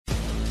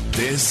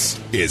This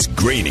is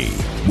Greeny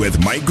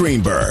with Mike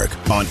Greenberg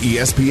on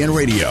ESPN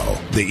Radio,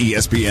 the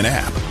ESPN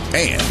app,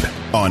 and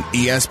on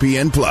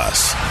ESPN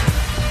Plus.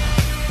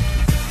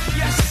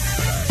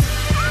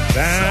 Yes!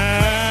 Back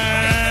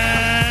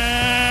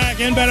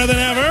and better than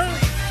ever.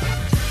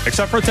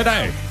 Except for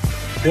today.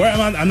 Where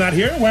am I? I'm not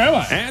here. Where am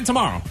I? And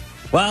tomorrow.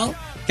 Well,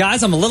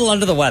 guys, I'm a little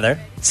under the weather,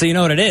 so you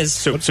know what it is.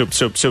 Soup.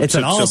 It's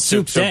an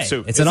all-soup day.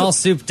 It's an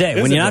all-soup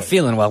day. When you're not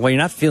feeling well,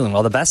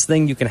 the best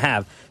thing you can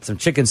have, some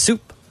chicken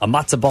soup, a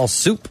matzo ball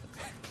soup,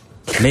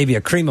 maybe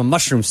a cream of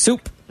mushroom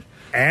soup.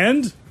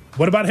 And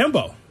what about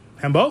Hembo?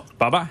 Hembo?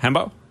 Bubba,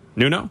 Hembo,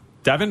 Nuno,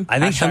 Devin. I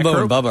think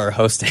Hembo and Bubba are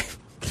hosting.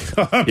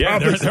 Yeah,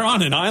 they're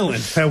on an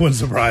island. That wouldn't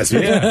surprise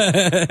me.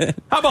 Yeah.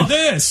 How about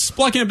this?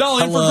 Black and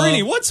Abdallah in for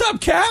Greeny. What's up,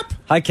 Cap?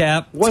 Hi,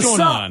 Cap. What's going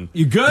on?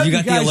 You good? You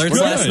got the alerts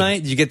last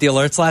night? Did you get the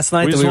alerts last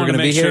night We that just we were want going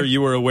to to be make here? sure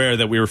you were aware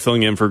that we were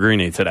filling in for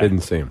Greeny today.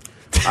 Didn't see him.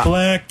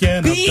 Black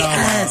and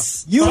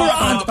BS! You were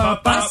on.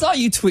 I saw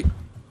you tweet.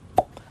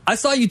 I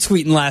saw you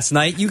tweeting last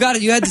night. You got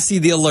it. You had to see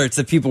the alerts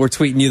that people were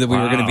tweeting you that we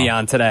were going to be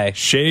on today.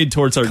 Shade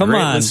towards our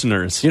great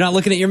listeners. You're not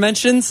looking at your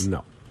mentions?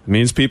 No.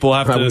 Means people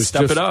have to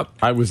step it up.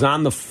 I was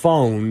on the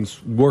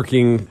phones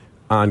working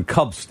on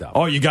Cub stuff.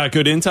 Oh, you got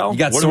good intel? You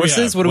got what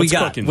sources? What do we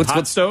got? Cooking?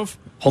 Hot stove?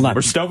 Hold on.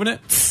 We're stoving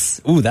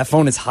it? Ooh, that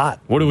phone is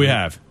hot. What do we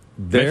have?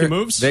 Making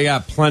moves? They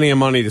got plenty of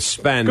money to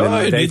spend.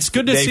 Good. And It's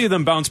good to see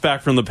them bounce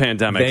back from the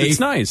pandemic. It's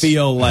nice. They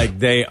feel like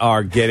they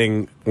are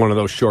getting one of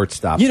those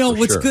shortstops. You know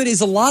what's good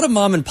is a lot of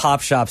mom and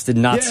pop shops did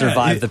not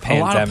survive the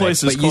pandemic. A lot of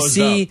places but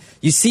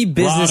you see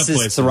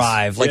businesses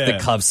thrive, like the Yeah.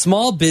 Cubs.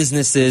 Small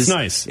businesses. It's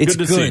nice. It's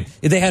Good to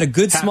see. They had a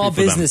good Happy small for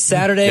them. business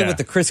Saturday Yeah. with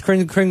the Chris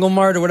Kringle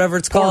Mart or whatever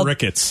it's called. Poor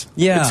Ricketts.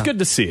 Yeah. It's good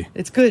to see.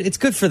 It's good. It's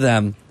good for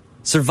them.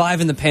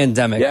 Surviving the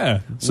pandemic.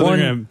 Yeah. So they're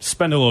going to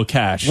spend a little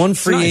cash. One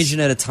It's free nice.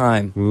 agent at a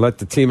time. Let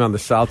the team on the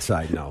south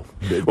side know.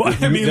 Well,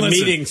 I mean, the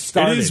listen, meeting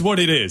started. It is what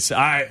it is.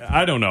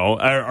 I don't know.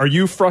 Are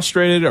you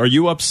frustrated? Are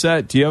you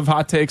upset? Do you have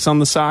hot takes on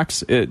the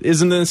Sox?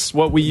 Isn't this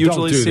what we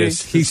usually Don't do see?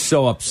 this. He's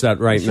so upset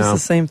right It's just now. the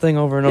same thing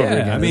over and over Yeah,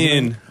 again. I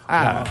mean,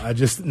 I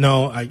just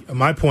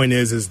my point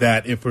is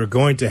that if we're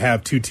going to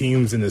have two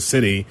teams in the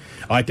city,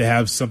 I like to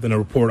have something to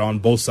report on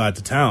both sides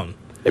of town.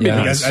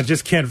 nice. I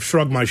just can't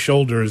shrug my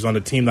shoulders on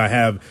a team that I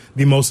have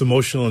the most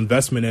emotional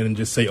investment in and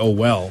just say, "Oh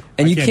well."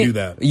 And I you can't do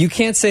that. You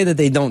can't say that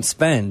they don't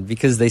spend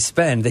because they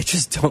spend. They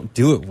just don't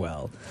do it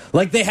well.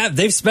 Like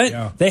they've spent.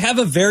 Yeah. They have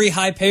a very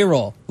high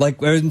payroll.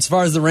 Like as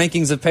far as the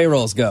rankings of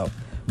payrolls go,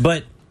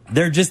 but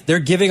they're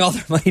giving all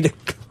their money to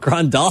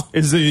Grandal.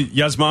 is the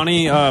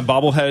Yasmani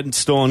bobblehead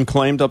still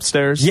unclaimed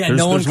upstairs? Yeah,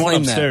 no one there's one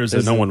claimed that. upstairs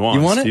that no one wants.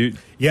 You want it?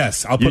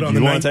 Yes, I'll put it on the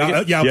you wanna 9.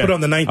 take it? I'll put it on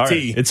the 9 All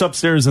T. right. It's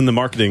upstairs in the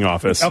marketing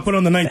office. I'll put it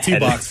on the 9 T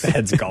box.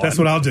 head's gone. That's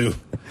what I'll do,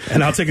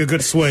 and I'll take a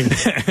good swing.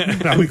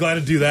 I'll be glad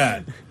to do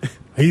that.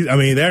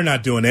 They're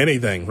not doing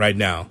anything right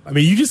now. I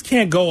mean, you just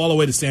can't go all the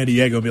way to San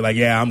Diego and be like,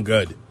 "Yeah, I'm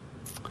good."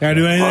 Can I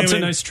do anything? Oh, it's a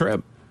nice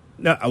trip.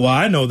 No, well,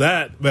 I know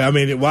that, but I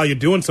mean, while you're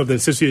doing something,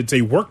 since it's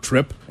a work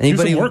trip, do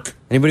some work.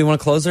 Anybody want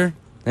a closer?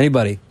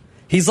 Anybody?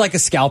 He's like a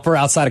scalper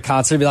outside a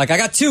concert. Be like, I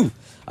got two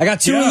Yeah.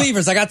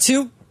 relievers. I got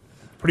two.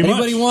 Pretty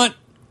Anybody much.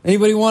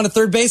 want a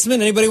third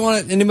baseman? Anybody?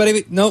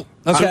 Nope.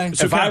 Okay.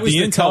 So if I was the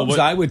the Intel, Cubs, what-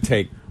 I would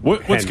take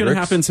What's going to Hendricks.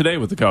 happen today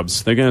with the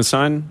Cubs? They're going to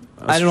sign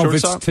a I don't know if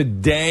shortstop? it's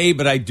today,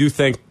 but I do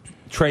think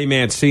Trey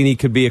Mancini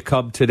could be a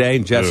Cub today,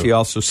 and Jesse Ooh.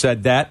 also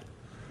said that.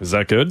 Is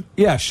that good?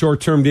 Yeah,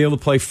 short-term deal to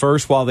play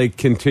first while they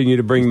continue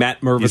to bring Matt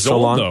Mervis He's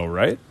old, along. though,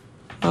 right?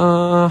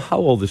 How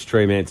old is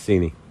Trey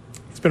Mancini?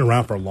 He's been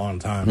around for a long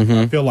time. Mm-hmm.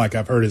 I feel like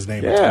I've heard his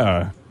name.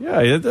 Yeah.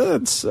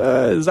 It's,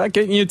 is that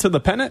getting you to the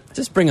pennant?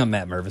 Just bring up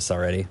Matt Mervis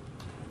already.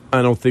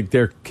 I don't think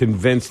they're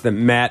convinced that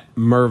Matt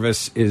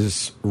Mervis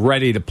is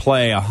ready to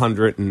play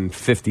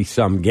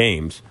 150-some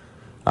games.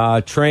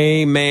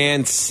 Trey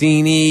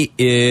Mancini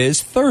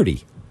is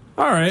 30.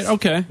 All right.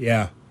 Okay.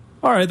 Yeah.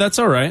 All right. That's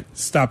all right.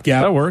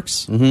 Stopgap. That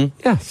works.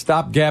 Yeah,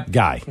 stopgap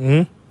guy. Got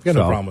no So-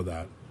 problem with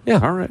that. Yeah,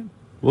 All right.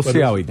 we'll see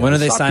how he does. When are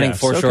they Stopgaps, signing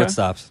 4 okay.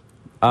 shortstops?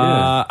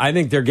 I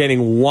think they're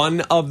getting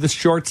one of the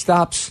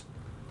shortstops.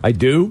 I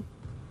do.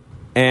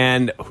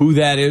 And who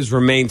that is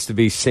remains to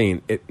be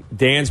seen.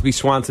 Dansby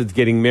Swanson's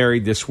getting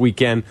married this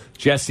weekend.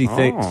 Jesse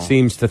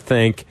seems to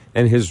think,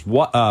 and his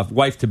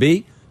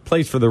wife-to-be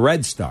plays for the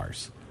Red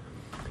Stars.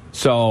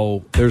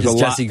 So there's Is a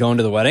Jesse lot. going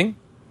to the wedding?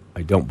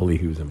 I don't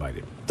believe he was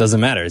invited. Doesn't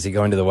matter. Is he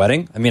going to the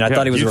wedding? I mean, I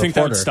thought he was Do you a think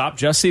that reporter. would stop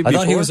Jesse? I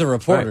thought he before? was a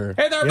reporter.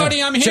 Hey there,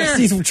 buddy. I'm here.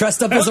 Jesse's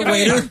dressed up as a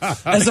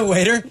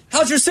waiter.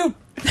 How's your soup?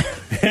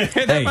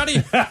 Hey there, buddy.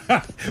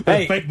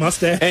 Hey, Fake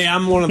mustache. hey,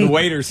 I'm one of the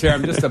waiters here.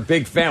 I'm just a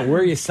big fan.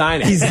 Where are you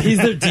signing? He's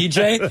their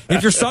DJ.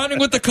 If you're signing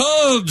with the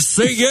Cubs,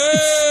 say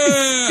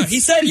yeah. He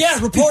said yeah.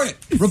 Report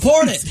it.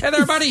 Report it. Hey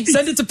there, buddy.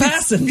 Send it to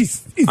Passon.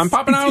 I'm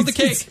popping out with the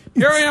cake.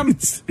 Here I am.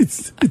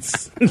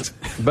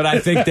 But I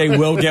think they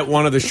will get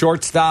one of the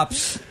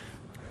shortstops.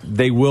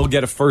 They will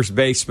get a first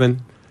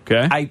baseman.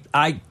 Okay.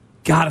 I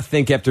gotta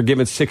think after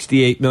giving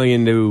 $68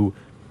 million to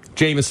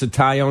Jameson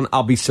Taillon,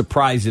 I'll be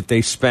surprised if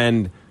they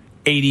spend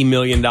 $80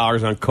 million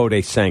on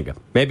Kodai Senga.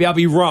 Maybe I'll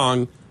be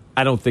wrong.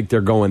 I don't think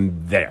they're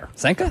going there.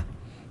 Senka?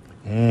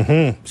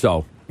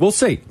 So We'll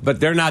see. But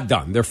they're not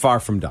done. They're far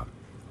from done,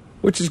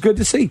 which is good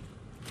to see.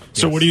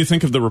 So what do you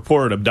think of the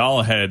report?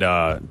 Abdallah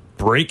had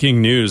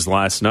breaking news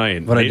last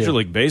night. Major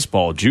League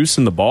Baseball,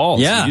 juicing the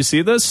balls. Yeah. Did you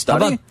see this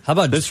study? How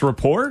about this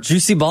report?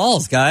 Juicy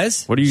balls,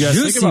 guys. What do you guys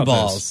Juicy think about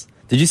balls. this?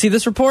 Did you see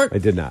this report? I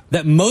did not.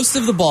 That most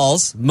of the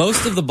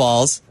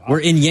balls were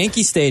in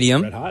Yankee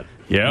Stadium. Red hot.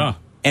 Yeah.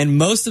 And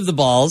most of the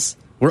balls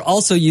were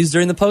also used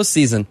during the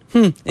postseason.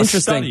 Interesting.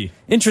 study.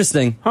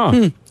 Interesting.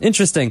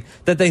 Interesting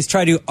that they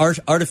try to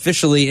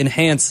artificially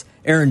enhance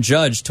Aaron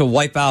Judge to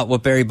wipe out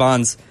what Barry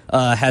Bonds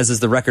has as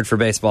the record for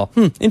baseball.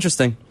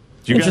 Interesting.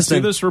 Did you guys see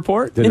this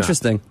report?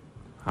 Interesting.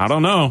 I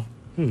don't know.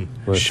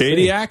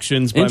 Shady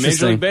actions by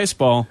Major League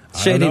Baseball.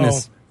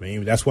 Shadiness. I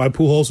mean, that's why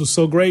Pujols was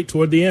so great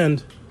toward the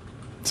end.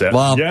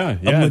 Well, yeah,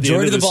 a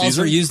majority of the balls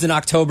were used in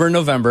October and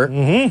November.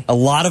 Mm-hmm. A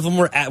lot of them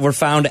were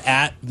found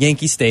at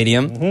Yankee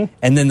Stadium,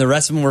 and then the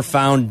rest of them were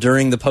found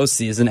during the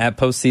postseason at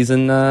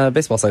postseason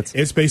baseball sites.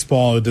 It's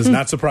baseball. It does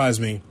not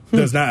surprise me.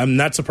 I'm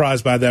not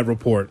surprised by that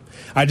report.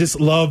 I just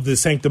love the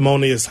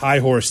sanctimonious high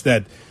horse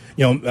that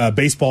a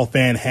baseball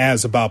fan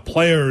has about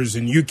players,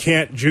 and you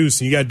can't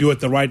juice, and you got to do it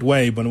the right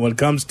way. But when it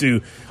comes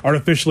to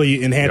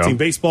artificially enhancing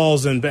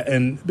baseballs and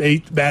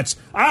bats,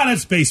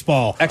 that's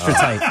baseball. Extra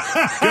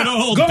tight. Good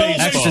old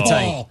baseball. Extra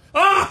tight.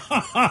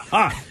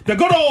 The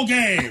good old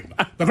game.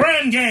 The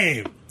grand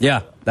game.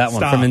 Yeah, that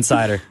one Stop. from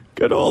Insider.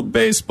 Good old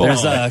baseball.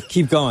 There's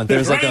keep going.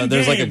 There's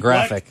like a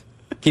graphic.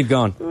 Keep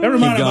going. Never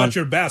mind about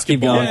your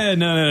basketball. Keep going. Yeah,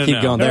 no.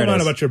 Keep going. Never There it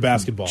mind is. about your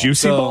basketball.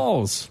 Juicy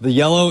balls. The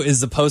yellow is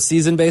the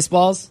postseason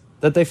baseballs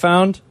that they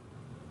found,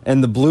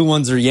 and the blue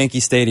ones are Yankee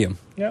Stadium.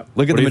 Yep.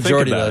 Look at What the do you think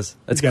majority of of that? those.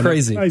 That's He's got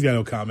crazy. he's got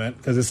no comment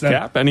because it's not.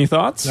 Cap, any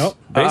thoughts? Nope.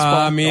 Baseball.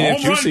 I mean, Home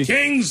it's run juicy.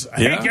 Kings.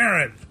 Yeah. Hank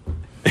Aaron.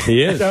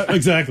 He is.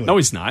 Exactly. No,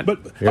 he's not. But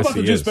how Yes, about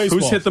the he juice is. baseball?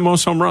 Who's hit the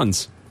most home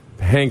runs?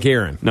 Hank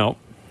Aaron. No,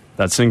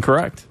 that's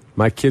incorrect.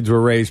 My kids were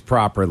raised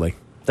properly.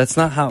 That's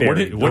not how.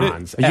 Barry What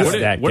Bonds. does F that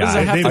that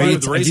guy. have to They- do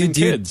with raising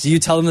do you, kids? do you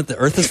tell them that the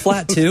Earth is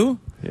flat too?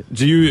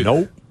 Do you?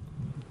 Nope.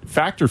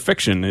 Fact or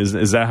fiction?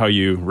 Is that how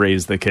you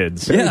raise the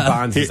kids? Barry Yeah.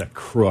 Bonds is a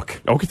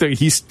crook. Okay,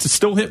 he's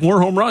still hit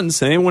more home runs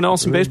than anyone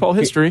else in baseball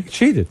history. He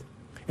cheated.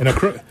 And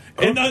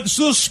It's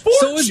the sport.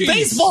 So is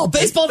baseball.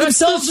 Baseball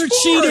themselves are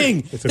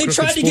cheating. It's a They crooked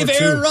tried to give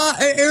sport,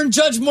 Aaron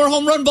Judge more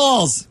home run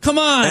balls. Come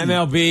on.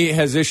 MLB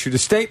has issued a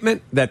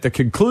statement that the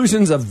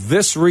conclusions of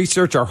this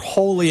research are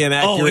wholly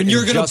inaccurate. Oh, and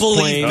you're going gonna to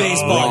believe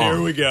baseball.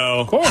 Here we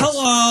go.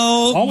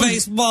 Hello, Always-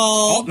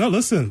 baseball. no,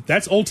 listen.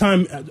 That's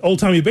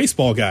old-timey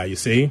baseball guy, you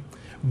see.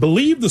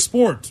 Believe the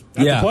sport,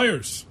 not Yeah. the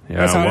players. Yeah,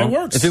 That's how well, it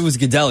works. If it was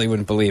Goodell, he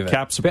wouldn't believe it.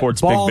 Cap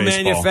supports Ball big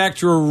baseball.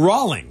 manufacturer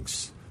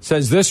Rawlings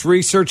says this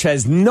research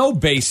has no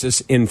basis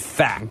in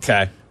fact.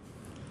 Okay.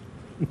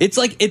 It's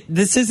like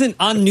this isn't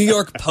on New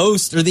York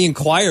Post or the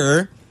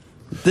Inquirer.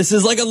 This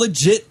is like a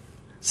legit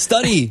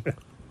study.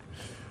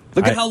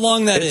 Look at how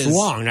long that is. It's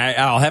long.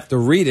 I'll have to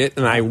read it,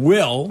 and I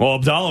will. Well,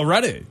 Abdallah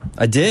read it.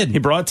 I did. He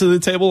brought it to the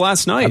table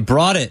last night. I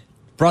brought it.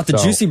 Brought the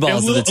So- juicy a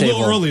balls to the little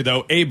table. early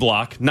though. A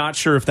block. Not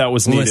sure if that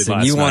was needed Listen,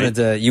 last you night. wanted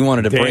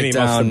to Danny break must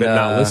have down. been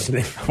not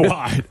listening.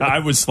 Why? I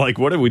was like,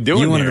 what are we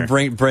doing You wanted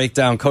here? to break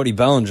down Cody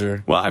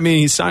Bellinger. Well, I mean,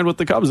 he signed with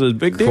the Cubs. It was a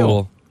big deal.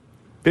 Cool.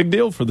 Big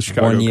deal for the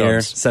Chicago 1 year,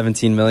 Cubs.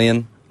 $17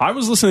 million. I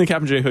was listening to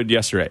Captain J. Hood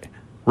yesterday.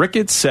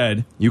 Ricketts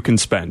said you can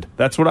spend.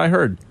 That's what I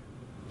heard.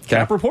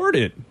 Cap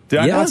reported. Did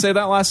I Yeah. not say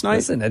that last night?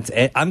 Listen,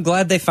 I'm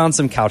glad they found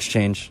some couch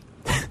change.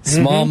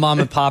 Small mom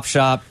and pop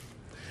shop,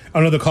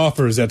 under the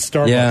coffers at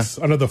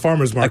Starbucks, under the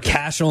farmer's a market.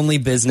 cash only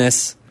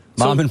business.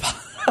 Mom and pop.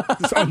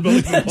 It's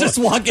unbelievable. Just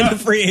walk into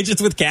free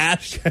agents with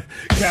cash.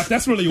 Cap,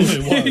 that's really what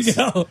it was. you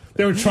go.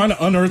 They were trying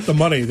to unearth the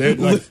money. They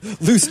like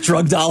Loose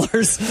drug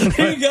dollars.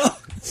 Here you go.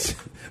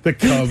 the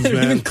Cubs, They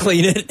didn't even man.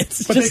 clean it.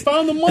 It's But just, they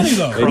found the money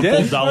though. They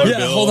did. $12 yeah,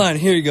 bill. hold on.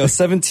 Here you go.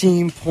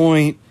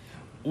 $17.1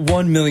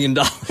 million.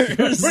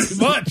 Pretty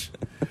much.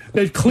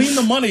 They cleaned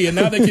the money and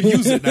now they can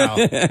use it now.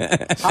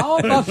 How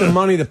about the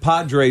money the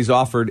Padres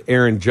offered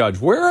Aaron Judge?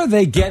 Where are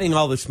they getting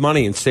all this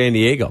money in San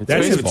Diego?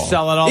 That's They would baseball.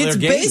 sell at all It's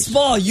their games.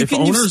 baseball. You If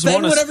can owners spend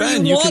wanna whatever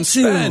spend, you you want can to.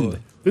 spend.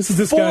 This is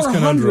this guy's $400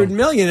 conundrum.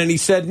 million, and he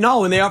said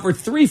no. And they offered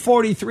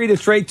 $343 to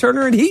Trey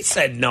Turner, and he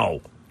said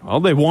no. Well,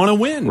 they want to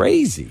win.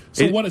 Crazy.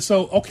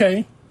 So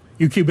okay,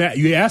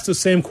 you asked the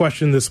same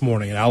question this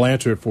morning, and I'll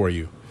answer it for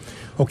you.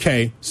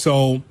 Okay,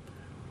 so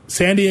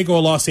San Diego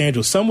or Los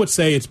Angeles? Some would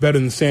say it's better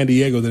than San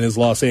Diego than is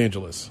Los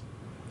Angeles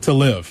to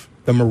live.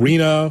 The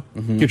marina,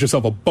 get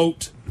yourself a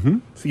boat,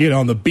 get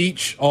on the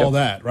beach, all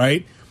that,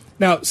 right?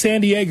 Now,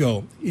 San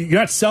Diego, you're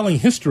not selling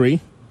history.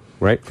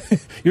 Right?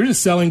 You're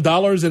just selling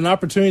dollars and an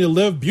opportunity to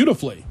live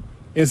beautifully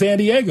in San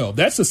Diego.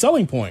 That's the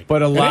selling point.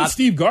 But a It ain't lot-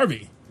 Steve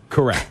Garvey.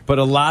 Correct. But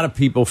a lot of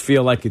people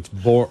feel like it's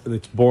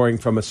boring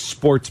from a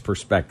sports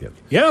perspective.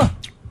 Yeah.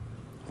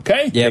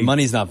 Okay. Yeah,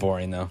 money's not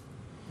boring, though.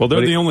 Well,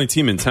 they're But the only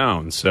team in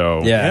town, so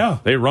Yeah. Yeah.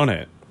 they run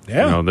it.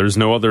 Yeah. You know, there's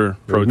no other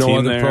pro There's team no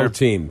other there. pro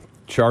team.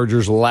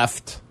 Chargers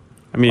left.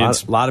 I mean, A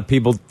lot of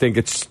people think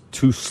it's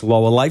too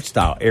slow a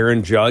lifestyle.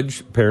 Aaron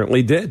Judge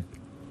apparently did.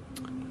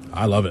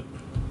 I love it.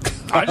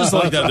 I just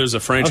like that there's a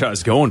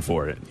franchise going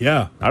for it.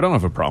 Yeah. I don't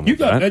have a problem You with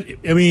got. that.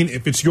 I mean,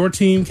 if it's your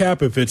team,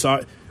 Cap, if it's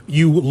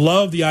you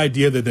love the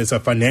idea that there's a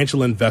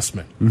financial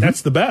investment.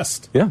 That's the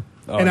best. Yeah.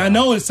 And I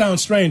know it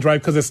sounds strange, right?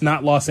 Because it's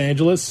not Los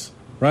Angeles,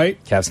 right?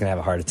 Cap's gonna have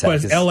a heart attack.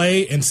 But it's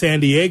L.A. and San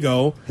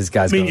Diego. His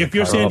guys I mean, going if to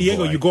you're Colorado. San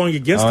Diego, Oh, boy. you're going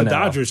against the no.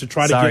 Dodgers to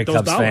try Sorry, to get those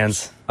Cubs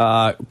dollars.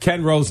 fans.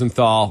 Ken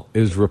Rosenthal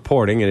is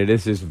reporting, and it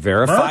is his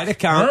verified Merk?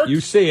 account. Merk? You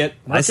see it.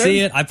 I see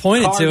it. I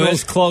pointed Cardinals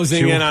to it.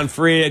 closing in on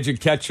free agent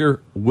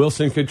catcher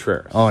Wilson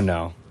Contreras. Oh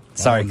no!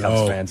 Sorry, Oh, Cubs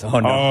no. fans. Oh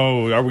no!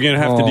 Oh, are we going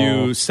to have to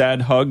do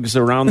sad hugs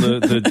around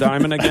the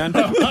diamond again?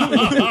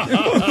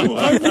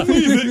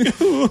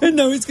 And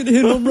now he's gonna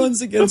hit home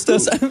runs against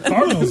us.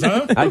 Cardinals,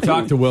 huh? I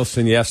talked to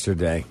Wilson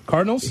yesterday.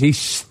 Cardinals? He's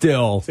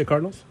still Say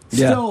Cardinals?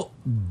 still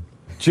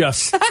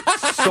just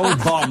so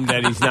bummed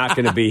that he's not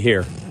going to be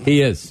here.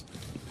 He is.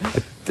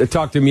 I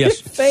talked to him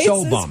yesterday.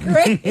 So bummed.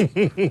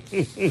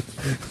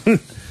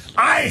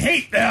 I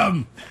hate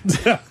them.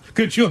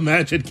 Could you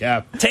imagine,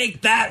 Cap?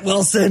 Take that,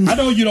 Wilson. I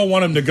know you don't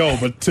want him to go,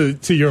 but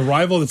to your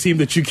rival, the team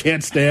that you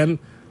can't stand,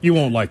 you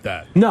won't like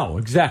that. No,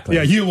 exactly.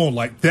 Yeah, you won't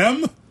like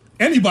them.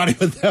 Anybody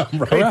with them,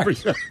 right?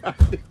 Correct.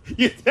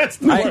 Yeah, that's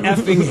the I word.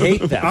 effing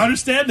hate them. I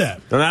understand that.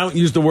 And I don't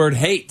use the word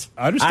hate.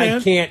 I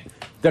understand. I can't.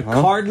 The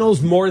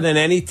Cardinals more than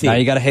any team. Now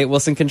you got to hate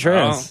Wilson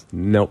Contreras.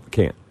 Nope,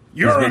 can't.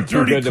 You're He's a been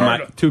dirty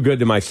Cardinal. too good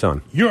to my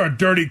son. You're a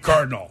dirty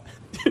Cardinal.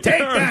 Take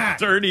that.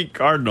 Dirty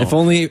Cardinal. If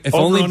only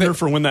Over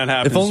for when that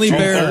happens. if only True.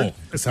 Bear- Oh,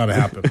 that's how it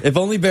happened. If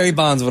only Barry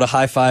Bonds would have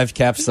high-fived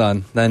Cap's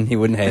son, then he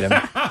wouldn't hate him.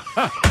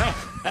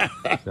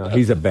 No,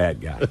 he's a bad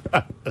guy.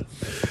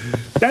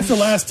 That's the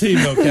last team,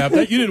 though, Cap.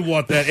 You didn't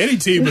want that. Any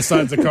team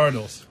besides the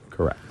Cardinals.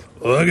 Correct.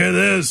 Look at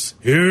this.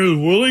 Here's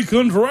Willie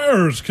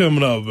Contreras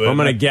coming up. I'm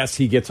going to guess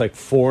he gets like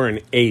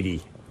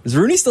 4-80. Is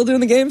Rooney still doing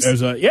the games?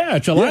 There's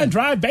it's a line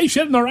drive, base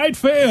hit in the right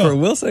For field.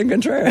 Wilson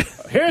Contreras.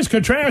 Here's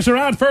Contreras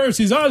around first.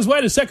 He's on his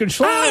way to second.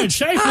 Slide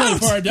safely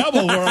for a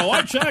double. We're a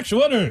White Sox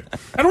winner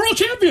and a world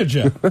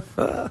championship.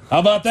 How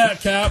about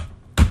that, Cap?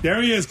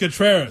 There he is,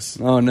 Contreras.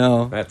 Oh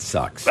no! That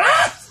sucks.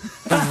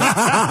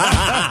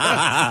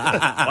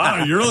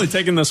 Wow, you're really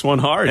taking this one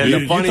hard. And you,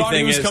 the funny you thought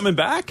thing he was is, coming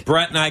back?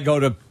 Brett and I go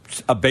to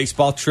a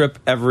baseball trip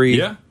every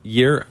Yeah.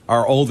 year.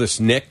 Our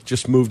oldest, Nick,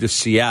 just moved to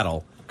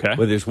Seattle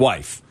with his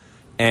wife.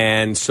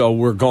 And so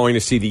we're going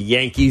to see the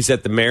Yankees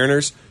at the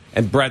Mariners.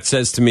 And Brett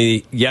says to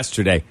me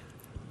yesterday,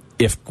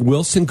 if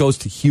Wilson goes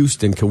to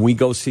Houston, can we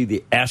go see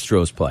the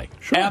Astros play?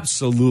 Sure.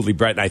 Absolutely,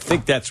 Brett. And I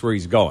think that's where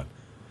he's going.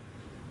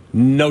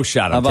 No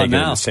shot How on about taking him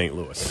now? to St.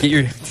 Louis.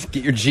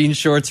 Get your jean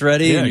shorts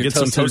ready. Yeah, and your get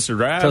some toasted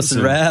ravs. Toasted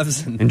and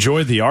ravs.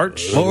 Enjoy the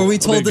arch. What were we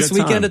It'll be told a this good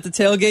weekend time. at the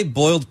tailgate?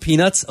 Boiled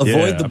peanuts.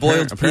 Avoid the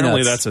boiled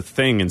Apparently, peanuts. that's a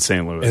thing in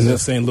St. Louis. In the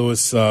St.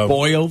 Louis,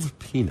 Boiled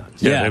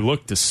peanuts. yeah, yeah. they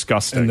look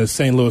disgusting. in the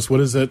St. Louis, what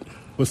is it?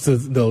 What's the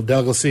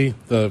delicacy?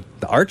 the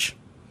arch.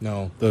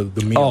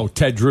 The meal. Oh,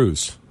 Ted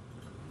Drews.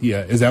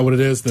 Yeah, is that what it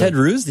is? Ted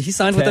Roos. Did he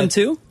sign with them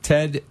too?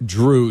 Ted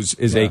Drews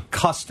is Yeah. a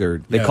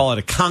custard. They Yeah. call it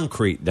a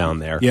concrete down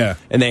there. Yeah.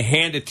 And they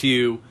hand it to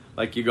you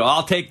like you go,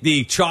 I'll take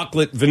the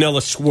chocolate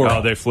vanilla swirl.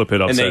 Oh, they flip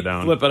it and upside they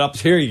down. flip it up.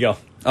 Here you go.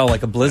 Oh,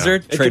 like a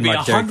blizzard. It could be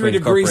Trademark Dairy 100 Queen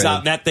degrees Incorporated. out,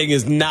 and that thing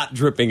is not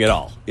dripping at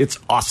all. It's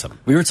awesome.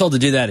 We were told to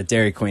do that at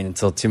Dairy Queen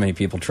until too many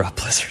people drop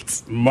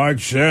blizzards. Mike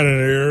Shannon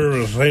here,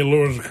 the St.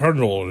 Louis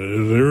Cardinal.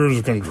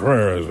 Here's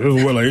Contreras.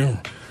 Here's Willie.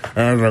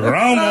 And the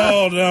ground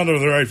ball down to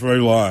the right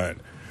field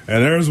line.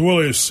 And there's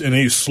Willie, and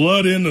he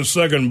slid into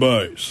second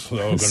base. So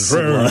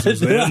Contreras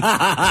is in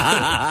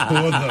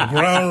with the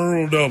ground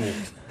rule double.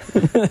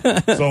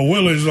 So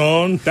Willie's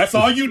on. That's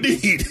all you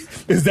need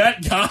is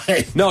that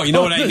guy. No, you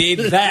know what I need?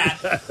 That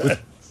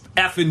with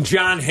effing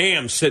John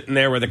Hamm sitting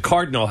there with a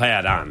Cardinal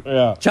hat on.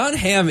 Yeah. John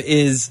Hamm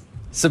is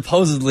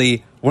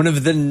supposedly one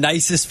of the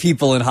nicest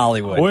people in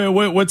Hollywood.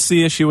 What's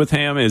the issue with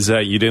Ham? Is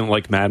that you didn't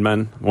like Mad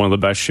Men, one of the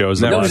best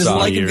shows Never ever. No, he doesn't saw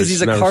it. like him because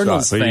he's a Never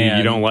Cardinals saw But fan.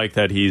 you don't like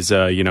that he's,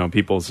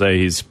 people say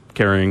he's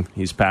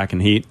packing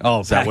heat.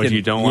 Oh, is that what packing-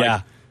 you don't like?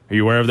 yeah. Are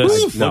you aware of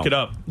this? No. Look it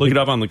up. Look it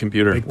up on the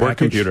computer. Big Work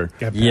package. computer.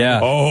 Got Yeah.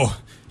 Oh,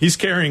 he's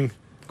carrying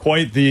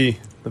quite the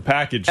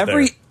package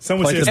Every- there.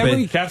 Someone Like says the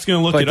ba- Cap's going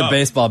to look like it the up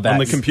baseball bat on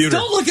the computer.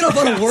 Don't look it up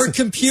on a work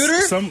computer.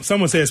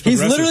 Someone says He's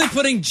progressive. literally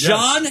putting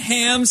John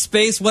Hamm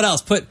space. What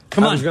else?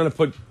 Come I on. was going to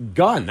put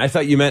gun. I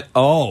thought you meant,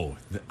 now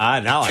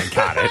I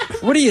got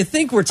it. What do you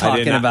think we're I did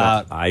talking not-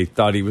 about? I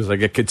thought he was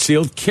like a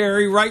concealed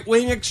carry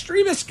right-wing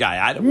extremist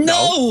guy. I don't know.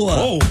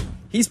 No. Whoa.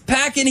 He's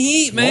packing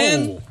heat,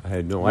 man. Whoa. I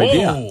had no Whoa.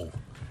 idea.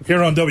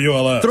 Here on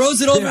WLS.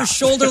 Throws it over his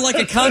shoulder like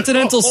a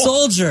continental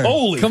soldier.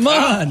 Holy Come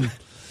cow. on.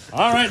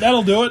 All right,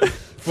 that'll do it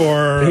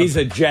for He's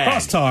a jag.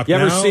 Crosstalk You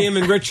ever now. see him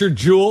in Richard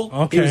Jewell?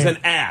 Okay. He was an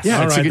ass. Yeah,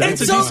 All it's, right, a,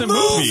 that's it's a a decent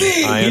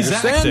movie. I He's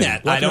understand acting.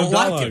 that. Like I don't a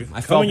like dog. him.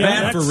 I felt Coming up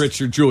bad next. for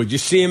Richard Jewell. Did you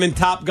see him in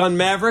Top Gun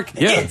Maverick?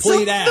 Yeah.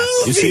 Complete ass.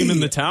 You see him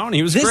in the town?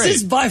 He was This great.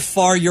 is by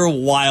far your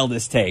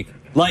wildest take.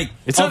 Like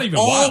It's not of even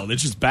all- wild.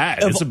 It's just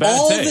bad. Of It's a bad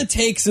all take. the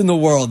takes in the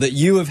world that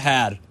you have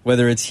had,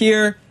 whether it's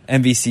here,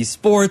 NBC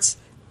Sports,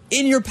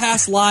 in your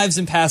past lives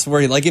and past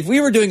work, like if we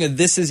were doing a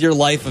This Is Your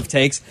Life of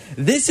takes,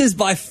 this is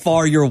by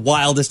far your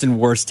wildest and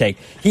worst take.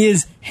 He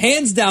is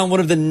hands down one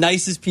of the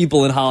nicest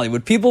people in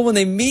Hollywood. People, when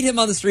they meet him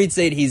on the street,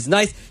 say he's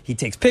nice. He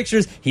takes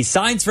pictures. He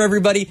signs for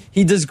everybody.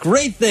 He does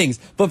great things.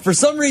 But for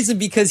some reason,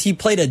 because he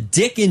played a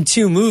dick in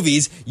 2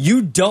 movies,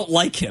 you don't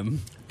like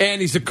him. And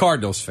he's a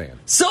Cardinals fan.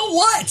 So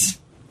what?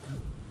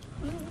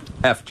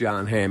 F.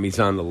 John Hamm. He's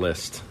on the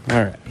list.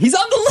 All right. He's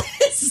on the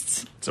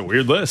list. It's a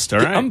weird list. All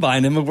right. I'm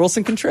buying him a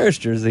Wilson Contreras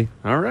jersey.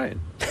 All right.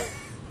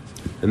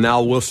 And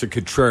now Wilson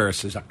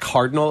Contreras is a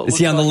Cardinal. Is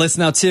he on the list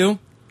now, too?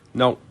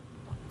 No.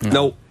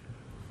 And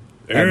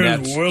Aaron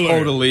that's Willard.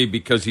 totally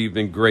because he's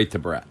been great to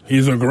Brett.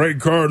 He's a great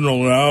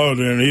Cardinal now,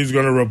 and he's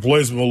going to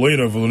replace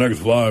Molina for the next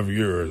 5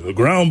 years. The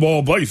ground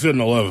ball place in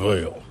the left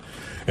field.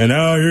 And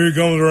now here he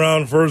comes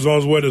around first on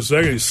his way to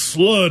second. He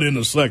slid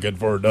into second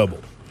for a double.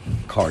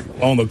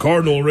 Cardinal. On the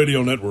Cardinal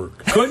Radio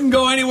Network. Couldn't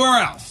go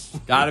anywhere else.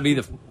 Got to be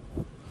the...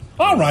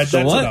 All right, So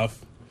that's what? enough.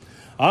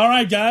 All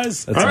right,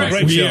 guys. All Have a right,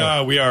 great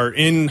show. we are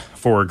in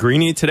for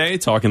Greeny today,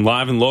 talking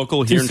live and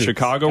local here in Two-suits.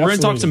 Chicago. We're going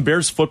to talk some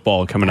Bears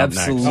football coming up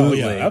next.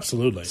 Absolutely. Oh, yeah,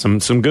 absolutely.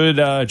 Some good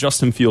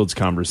Justin Fields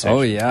conversation.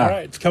 Oh, yeah. All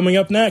right, it's coming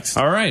up next.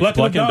 All right, Black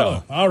Black and and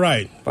Dollar. All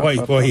right.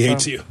 Boy, he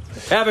hates you.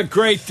 Have a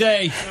great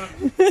day.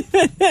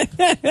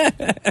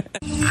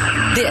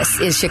 This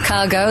is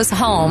Chicago's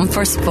home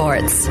for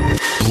sports.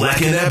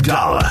 Black and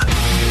Abdallah,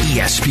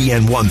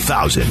 ESPN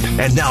 1000,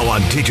 and now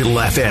on digital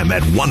FM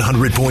at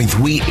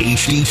 100.3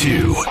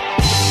 HD2.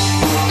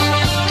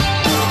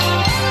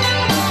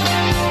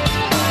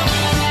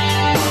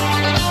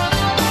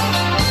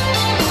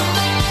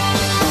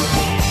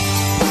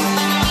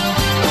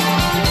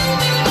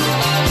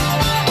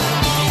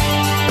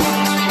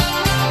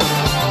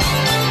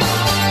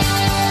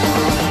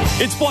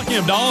 It's Black and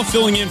Abdallah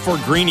filling in for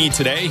Greeny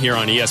today here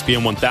on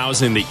ESPN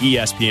 1000, the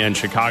ESPN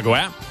Chicago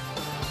app.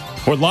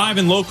 We're live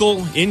and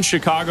local in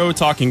Chicago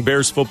talking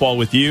Bears football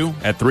with you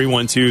at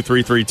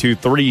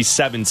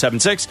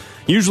 312-332-3776.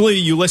 Usually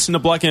you listen to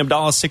Black and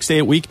Abdallah 6 to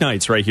 8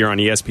 weeknights right here on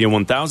ESPN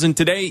 1000.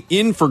 Today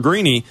in for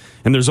Greeny,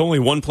 and there's only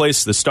one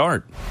place to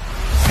start.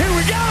 Here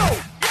we go!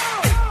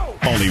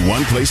 Only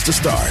one place to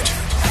start.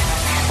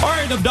 All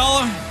right,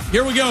 Abdallah,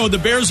 here we go. The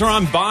Bears are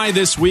on bye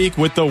this week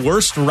with the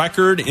worst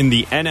record in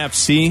the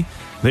NFC.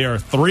 They are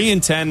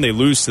 3-10. They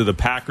lose to the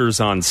Packers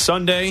on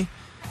Sunday.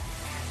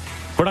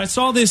 But I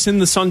saw this in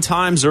the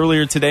Sun-Times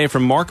earlier today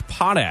from Mark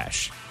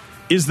Potash.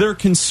 Is there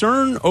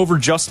concern over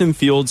Justin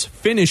Fields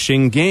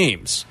finishing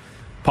games?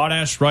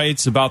 Potash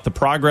writes about the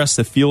progress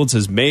that Fields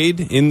has made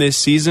in this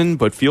season,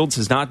 but Fields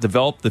has not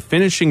developed the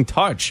finishing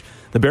touch.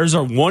 The Bears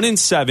are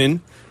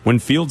 1-7 when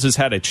Fields has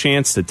had a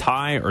chance to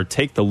tie or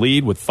take the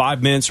lead with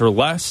 5 minutes or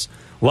less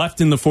left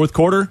in the fourth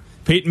quarter.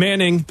 Peyton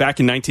Manning back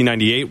in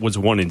 1998 was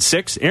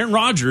 1-6. Aaron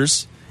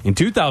Rodgers in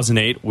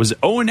 2008 was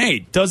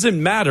 0-8.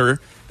 Doesn't matter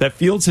that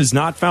Fields has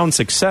not found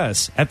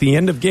success at the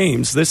end of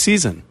games this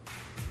season.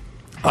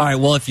 All right,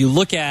 well, if you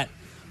look at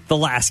the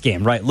last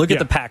game, right? Look at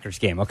the Packers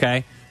game,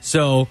 okay?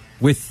 So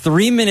with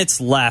 3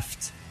 minutes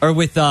left, or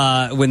with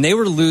when they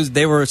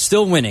were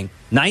still winning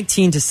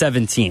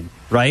 19-17,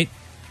 right?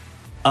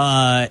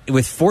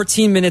 With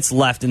 14 minutes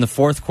left in the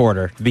fourth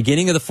quarter, the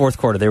beginning of the fourth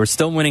quarter, they were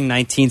still winning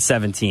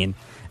 19-17.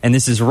 And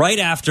this is right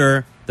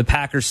after the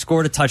Packers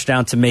scored a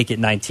touchdown to make it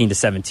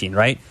 19-17,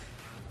 right?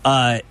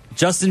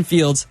 Justin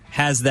Fields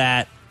has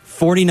that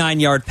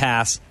 49-yard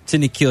pass to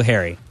N'Keal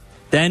Harry.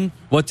 Then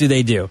what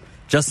do?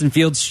 Justin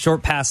Fields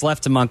short pass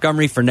left to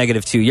Montgomery for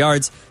 -2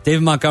 yards.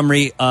 David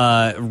Montgomery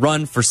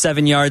run for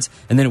 7 yards,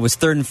 and then it was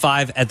 3rd and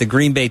 5 at the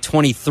Green Bay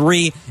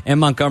 23, and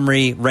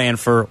Montgomery ran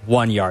for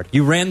 1 yard.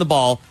 You ran the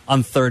ball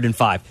on 3rd and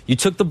 5. You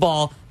took the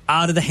ball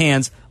out of the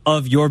hands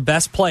of your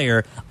best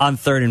player on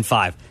 3rd and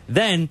 5.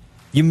 Then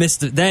you missed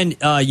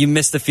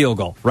the field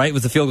goal, right? It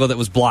was the field goal that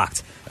was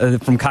blocked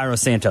from Cairo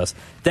Santos.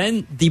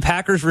 Then the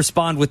Packers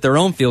respond with their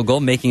own field goal,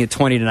 making it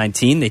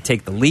 20-19. They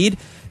take the lead.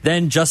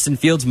 Then Justin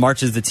Fields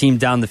marches the team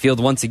down the field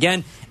once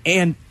again,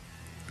 and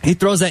he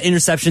throws that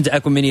interception to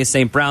Equanimeous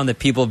St. Brown that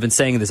people have been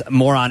saying is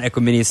more on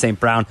Equanimeous St.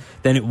 Brown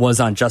than it was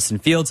on Justin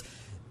Fields.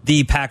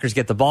 The Packers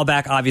get the ball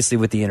back, obviously,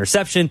 with the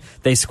interception.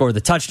 They score the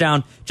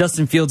touchdown.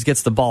 Justin Fields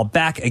gets the ball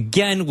back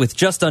again with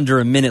just under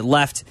a minute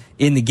left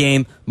in the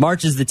game,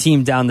 marches the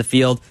team down the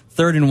field,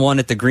 3rd and 1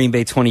 at the Green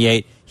Bay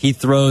 28. He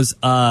throws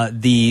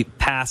the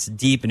pass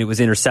deep, and it was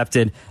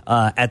intercepted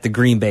at the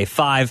Green Bay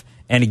 5.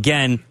 And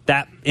again,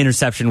 that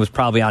interception was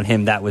probably on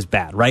him. That was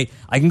bad, right?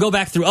 I can go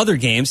back through other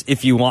games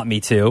if you want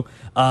me to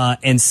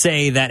and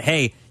say that,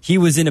 hey, he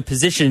was in a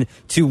position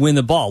to win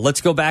the ball.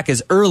 Let's go back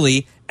as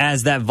early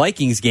as that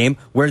Vikings game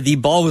where the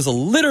ball was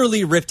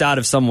literally ripped out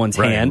of someone's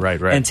hand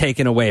and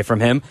taken away from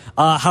him.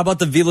 How about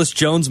the Velus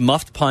Jones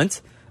muffed punt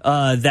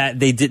that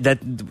they did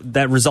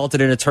that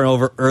resulted in a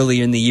turnover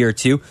early in the year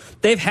too?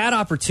 They've had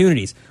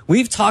opportunities.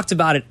 We've talked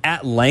about it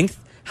at length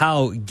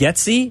how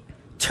Getsy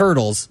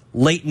turtles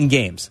late in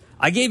games.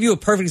 I gave you a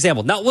perfect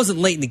example. Now, it wasn't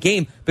late in the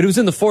game, but it was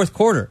in the fourth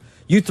quarter.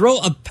 You throw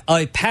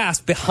a pass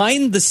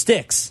behind the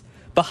sticks,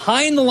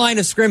 behind the line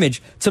of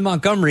scrimmage to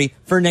Montgomery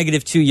for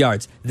 -2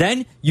 yards.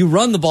 Then you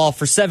run the ball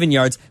for 7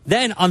 yards.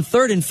 Then on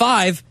 3rd and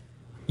 5,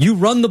 you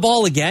run the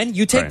ball again.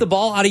 You take the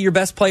ball out of your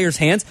best player's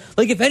hands.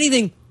 Like, if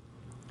anything,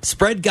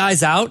 spread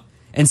guys out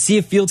and see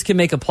if Fields can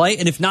make a play.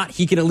 And if not,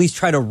 he can at least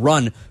try to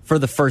run for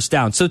the first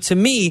down. So to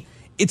me,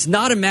 it's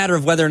not a matter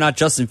of whether or not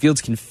Justin Fields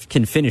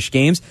can finish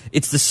games.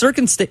 It's the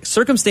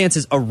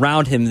circumstances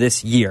around him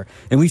this year.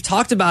 And we've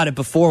talked about it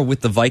before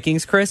with the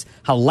Vikings, Chris,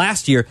 how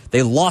last year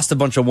they lost a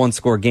bunch of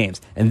one-score games.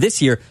 And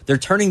this year, they're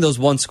turning those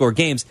one-score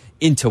games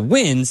into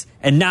wins.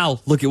 And now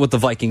look at what the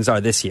Vikings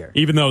are this year.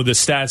 Even though the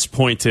stats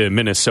point to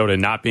Minnesota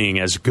not being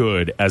as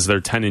good as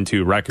their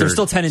 10-2 record, they're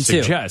still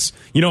 10-2. Suggests.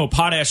 You know,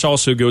 Potash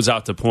also goes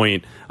out to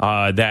point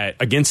that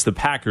against the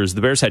Packers,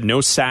 the Bears had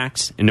no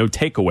sacks and no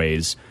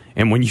takeaways.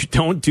 And when you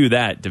don't do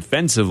that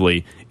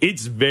defensively,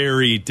 it's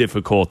very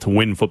difficult to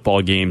win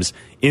football games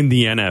in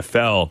the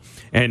NFL.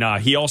 And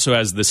he also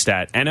has the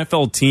stat,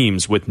 NFL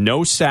teams with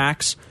no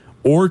sacks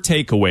or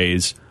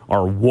takeaways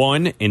are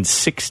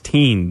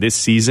 1-16 this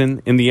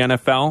season in the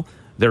NFL.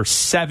 They're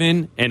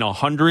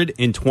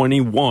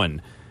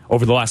 7-121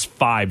 over the last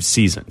 5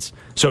 seasons.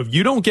 So if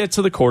you don't get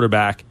to the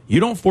quarterback, you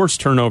don't force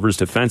turnovers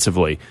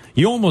defensively,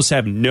 you almost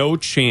have no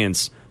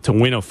chance to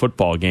win a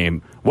football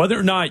game, whether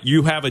or not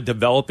you have a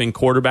developing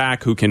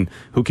quarterback who can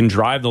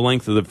drive the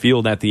length of the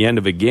field at the end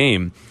of a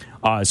game.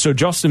 So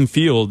Justin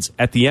Fields,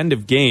 at the end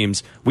of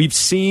games, we've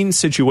seen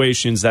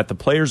situations that the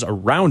players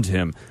around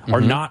him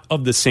are not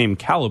of the same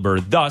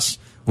caliber, thus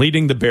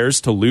leading the Bears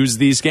to lose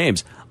these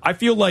games. I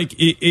feel like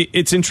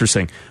it's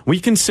interesting. We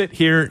can sit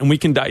here and we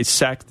can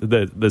dissect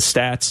the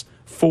stats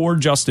for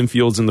Justin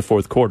Fields in the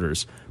fourth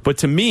quarters. But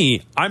to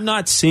me, I'm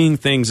not seeing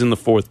things in the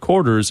fourth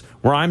quarters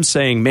where I'm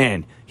saying,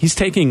 man, he's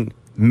taking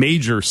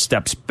major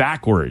steps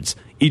backwards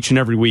each and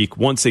every week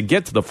once they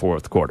get to the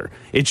fourth quarter.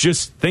 It's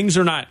just things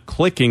are not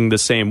clicking the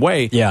same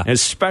way,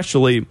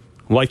 especially,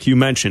 like you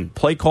mentioned,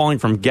 play calling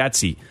from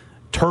Getsy,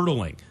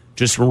 turtling,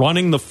 just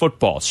running the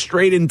football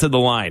straight into the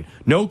line,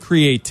 no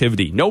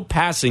creativity, no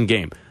passing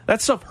game.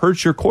 That stuff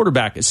hurts your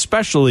quarterback,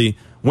 especially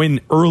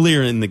when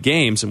earlier in the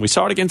games, and we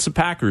saw it against the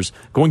Packers,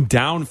 going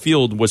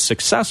downfield was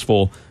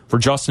successful for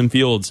Justin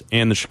Fields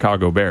and the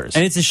Chicago Bears.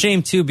 And it's a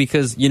shame, too,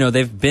 because, you know,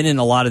 they've been in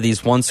a lot of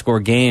these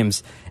one-score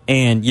games,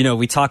 and, you know,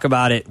 we talk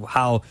about it,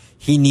 how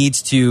he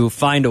needs to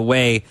find a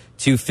way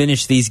to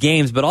finish these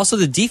games, but also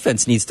the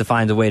defense needs to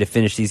find a way to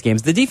finish these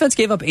games. The defense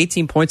gave up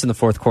 18 points in the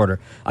fourth quarter.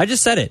 I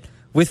just said it.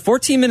 With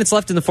 14 minutes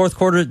left in the fourth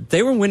quarter,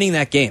 they were winning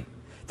that game.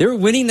 They were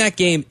winning that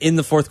game in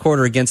the fourth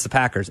quarter against the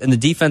Packers, and the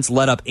defense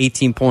let up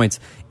 18 points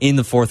in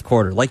the fourth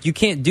quarter. Like, you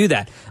can't do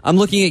that. I'm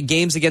looking at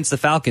games against the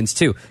Falcons,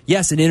 too.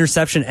 Yes, an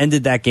interception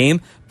ended that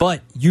game,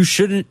 but you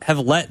shouldn't have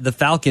let the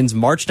Falcons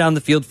march down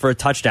the field for a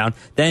touchdown.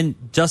 Then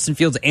Justin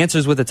Fields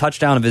answers with a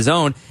touchdown of his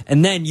own,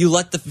 and then you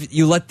let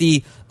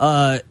the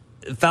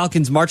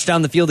Falcons march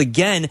down the field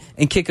again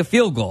and kick a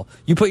field goal.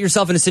 You put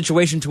yourself in a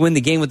situation to win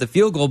the game with a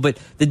field goal, but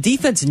the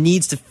defense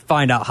needs to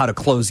find out how to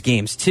close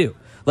games, too.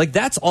 Like,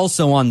 that's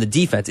also on the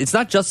defense. It's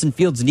not Justin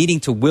Fields needing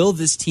to will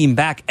this team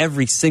back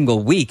every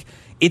single week.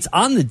 It's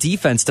on the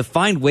defense to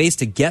find ways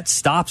to get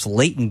stops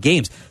late in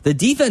games. The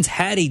defense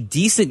had a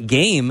decent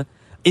game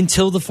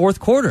until the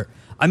fourth quarter.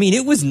 I mean,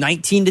 it was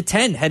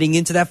 19-10 heading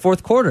into that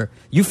fourth quarter.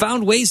 You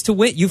found ways to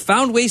win. You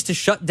found ways to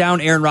shut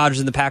down Aaron Rodgers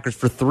and the Packers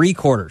for 3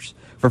 quarters.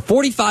 For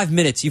 45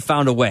 minutes, you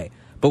found a way.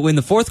 But in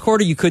the fourth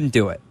quarter, you couldn't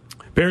do it.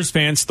 Bears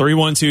fans,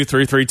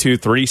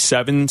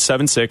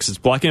 312-332-3776. It's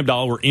Black and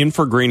Abdallah. We're in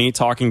for Greeny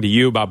talking to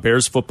you about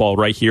Bears football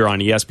right here on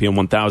ESPN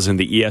 1000,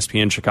 the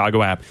ESPN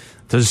Chicago app.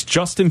 Does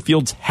Justin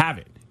Fields have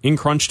it in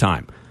crunch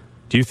time?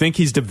 Do you think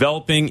he's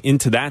developing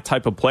into that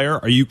type of player?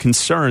 Are you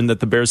concerned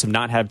that the Bears have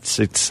not had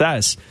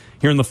success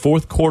here in the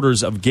fourth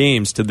quarters of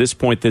games to this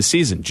point this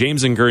season?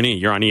 James and Gurney,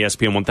 you're on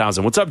ESPN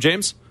 1000. What's up,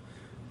 James?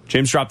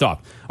 James dropped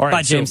off. All right,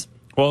 bye, James.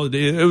 Well,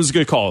 it was a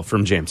good call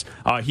from James.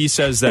 He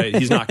says that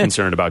he's not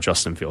concerned about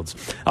Justin Fields.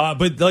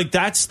 But, like,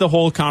 that's the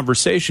whole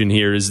conversation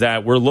here, is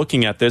that we're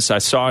looking at this. I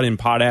saw it in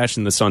Potash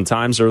in the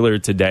Sun-Times earlier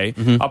today.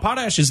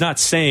 Potash is not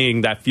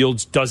saying that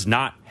Fields does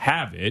not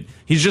have it.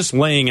 He's just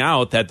laying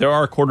out that there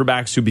are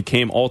quarterbacks who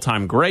became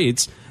all-time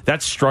greats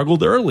that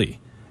struggled early.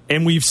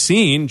 And we've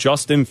seen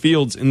Justin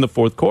Fields in the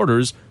fourth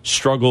quarters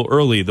struggle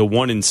early, the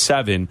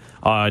 1-7,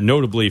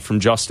 notably from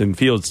Justin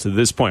Fields to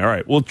this point. All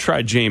right, we'll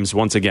try James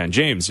once again.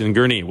 James in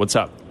Gurney, what's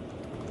up?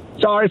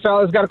 Sorry,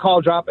 fellas, got a call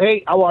drop.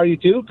 Hey, how are you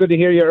two? Good to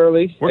hear you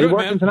early. We're are you good,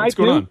 working man. tonight, what's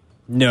going too? on?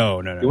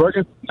 No. You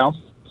working? No.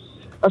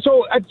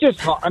 So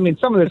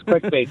some of this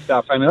clickbait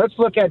stuff. I mean, let's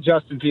look at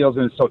Justin Fields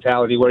in its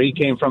totality, where he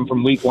came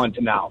from week 1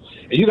 to now.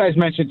 As you guys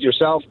mentioned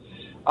yourself,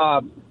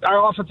 our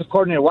offensive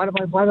coordinator. Why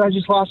did I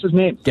just lost his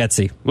name?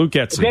 Getsy. Luke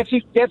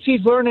Getsy.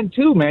 Getsy's learning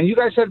too, man. You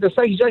guys said the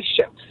same.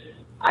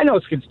 I know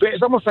it's conspiracy.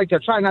 It's almost like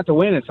they're trying not to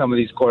win in some of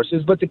these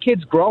courses, but the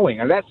kid's growing.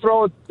 And that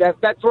throw,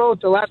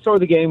 the last throw of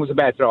the game was a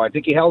bad throw. I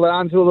think he held it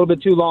on to a little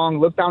bit too long,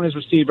 looked down his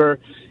receiver,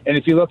 and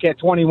if you look at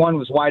 21,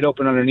 was wide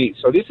open underneath.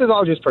 So this is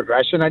all just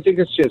progression. I think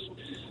it's just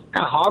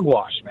kind of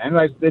hogwash, man.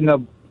 Like in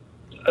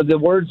the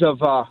words of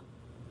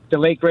the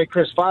late great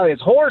Chris Farley.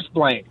 It's horse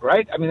blank,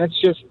 right? I mean, that's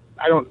just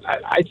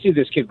I see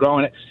this kid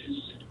growing.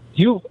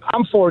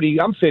 I'm 40,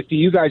 I'm 50.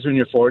 You guys are in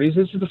your 40s.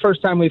 This is the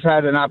first time we've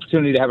had an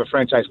opportunity to have a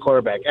franchise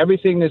quarterback.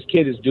 Everything this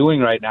kid is doing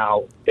right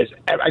now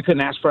I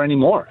couldn't ask for any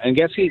more. And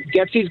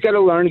he's got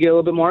to learn to get a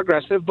little bit more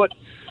aggressive, but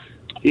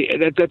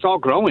that's all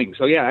growing.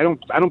 So yeah,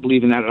 I don't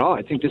believe in that at all.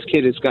 I think this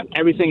kid has got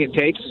everything it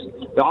takes.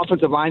 The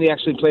offensive line, he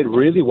actually played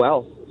really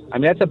well. I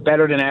mean, that's a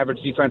better than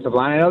average defensive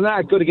line. I know they're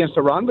not good against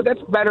the run, but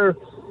that's better.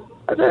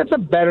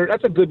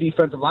 That's a good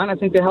defensive line. I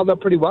think they held up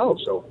pretty well.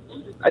 So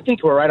I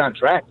think we're right on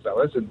track,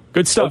 fellas. And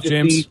good stuff,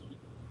 James.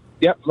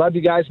 Yep, love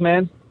you guys,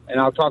 man. And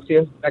I'll talk to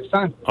you next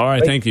time. All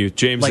right, thank you,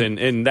 James.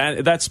 And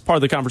that's part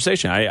of the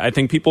conversation. I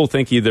think people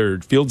think either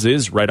Fields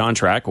is right on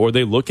track or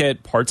they look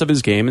at parts of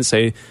his game and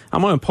say,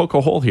 I'm going to poke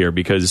a hole here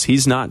because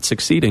he's not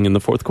succeeding in the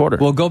fourth quarter.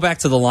 Well, go back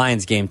to the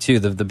Lions game, too.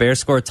 The Bears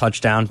score a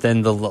touchdown.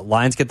 Then the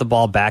Lions get the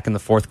ball back in the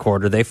fourth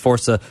quarter.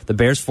 The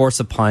Bears force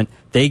a punt.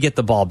 They get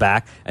the ball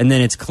back. And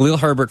then it's Khalil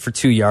Herbert for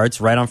 2 yards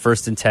right on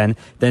 1st and 10.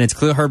 Then it's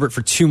Khalil Herbert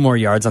for 2 more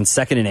yards on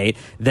 2nd and 8.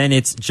 Then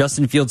it's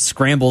Justin Fields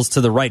scrambles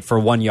to the right for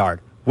 1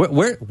 yard.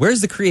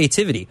 Where's the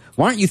creativity?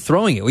 Why aren't you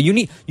throwing it? Well,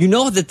 you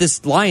know that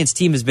this Lions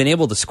team has been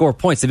able to score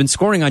points. They've been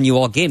scoring on you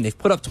all game. They've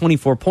put up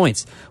 24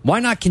 points.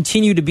 Why not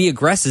continue to be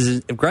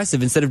aggressive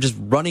instead of just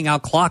running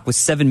out clock with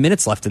 7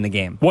 minutes left in the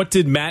game? What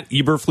did Matt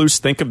Eberflus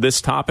think of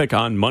this topic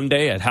on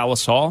Monday at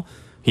Hallis Hall?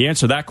 He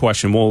answered that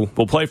question. We'll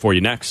play for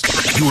you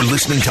next. You're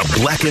listening to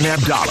Black and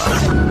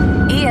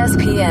Abdallah.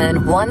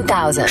 ESPN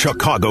 1000.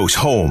 Chicago's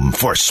home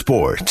for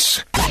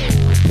sports.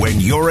 When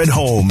you're at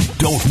home,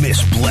 don't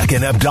miss Black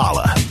and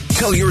Abdallah.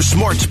 Tell your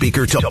smart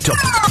speaker to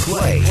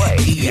play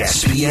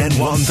ESPN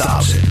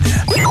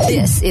 1000.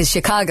 This is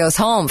Chicago's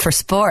home for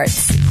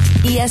sports.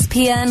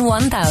 ESPN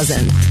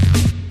 1000.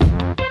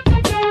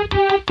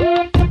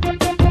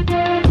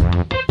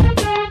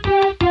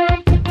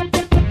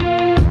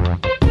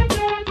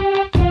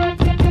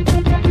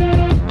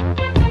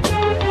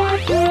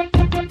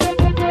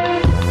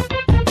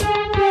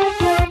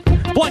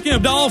 Black and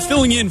Abdallah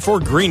filling in for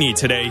Greeny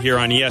today here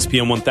on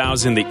ESPN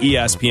 1000, the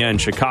ESPN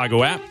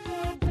Chicago app.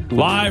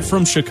 Live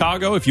from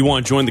Chicago. If you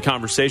want to join the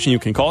conversation, you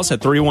can call us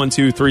at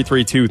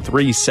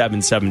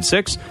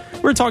 312-332-3776.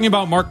 We're talking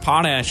about Mark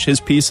Potash, his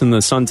piece in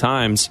the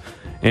Sun-Times,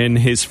 and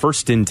his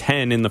 1st and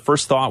 10. And the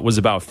first thought was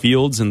about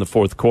Fields in the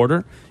fourth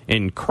quarter.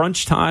 In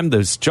crunch time,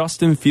 does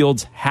Justin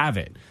Fields have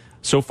it?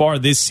 So far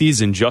this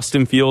season,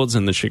 Justin Fields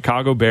and the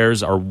Chicago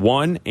Bears are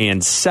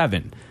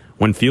 1-7.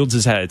 When Fields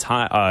has had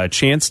a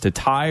chance to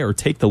tie or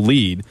take the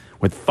lead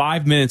with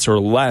 5 minutes or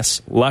less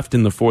left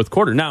in the fourth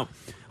quarter. Now,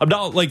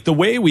 Abdallah, like the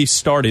way we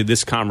started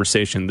this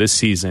conversation this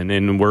season,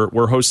 and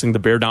we're hosting the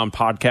Bear Down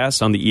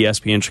podcast on the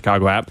ESPN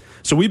Chicago app.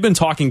 So we've been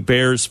talking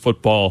Bears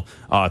football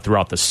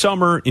throughout the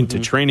summer into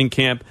training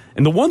camp.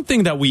 And the one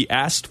thing that we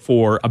asked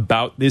for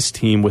about this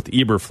team with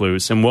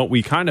Eberflus and what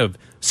we kind of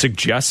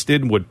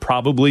suggested would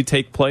probably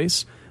take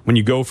place when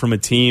you go from a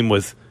team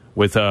with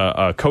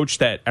a coach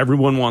that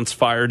everyone wants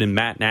fired in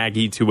Matt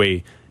Nagy to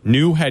a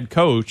new head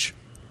coach,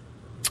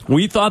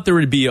 we thought there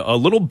would be a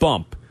little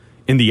bump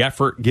in the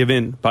effort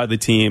given by the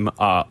team,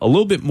 a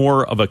little bit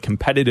more of a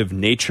competitive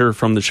nature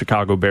from the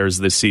Chicago Bears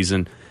this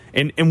season.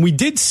 And we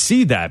did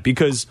see that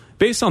because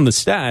based on the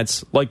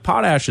stats, like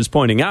Potash is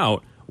pointing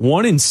out,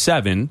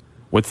 1-7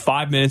 with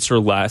 5 minutes or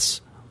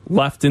less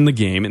left in the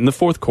game in the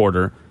fourth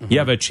quarter. You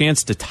have a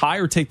chance to tie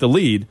or take the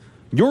lead.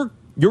 You're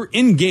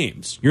in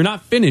games. You're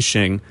not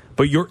finishing,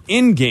 but you're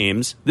in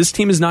games. This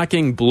team is not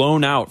getting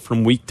blown out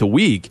from week to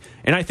week.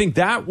 And I think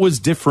that was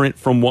different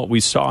from what we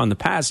saw in the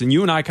past. And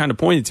you and I kind of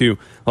pointed to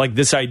like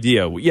this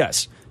idea.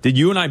 Yes. Did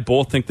you and I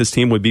both think this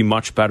team would be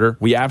much better?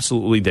 We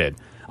absolutely did.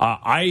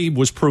 I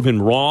was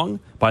proven wrong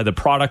by the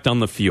product on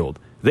the field.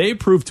 They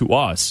proved to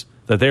us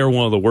that they are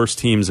one of the worst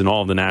teams in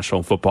all of the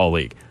National Football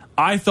League.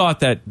 I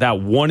thought that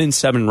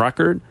 1-7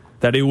 record,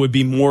 that it would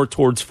be more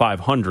towards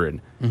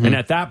 500. And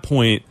at that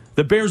point,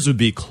 the Bears would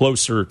be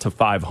closer to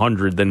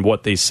 500 than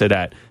what they sit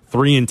at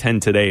 3-10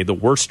 today, the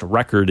worst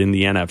record in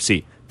the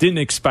NFC. Didn't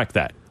expect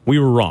that. We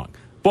were wrong.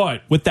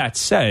 But with that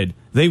said,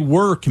 they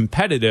were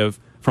competitive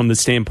from the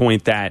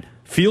standpoint that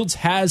Fields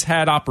has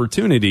had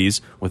opportunities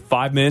with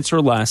 5 minutes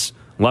or less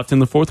left in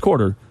the fourth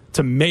quarter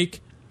to make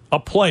a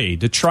play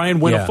to try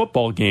and win a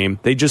football game.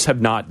 They just have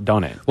not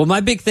done it. Well,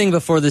 my big thing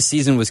before this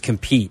season was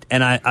compete,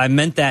 and I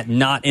meant that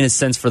not in a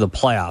sense for the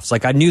playoffs.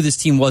 Like, I knew this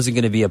team wasn't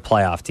going to be a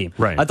playoff team.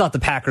 Right. I thought the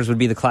Packers would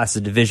be the class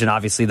of division.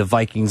 Obviously, the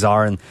Vikings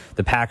are, and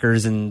the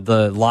Packers and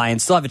the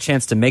Lions still have a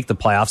chance to make the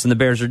playoffs, and the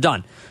Bears are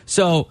done.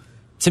 So,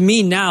 to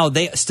me now,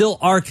 they still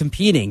are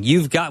competing.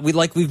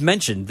 Like we've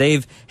mentioned,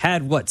 they've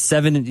had,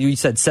 you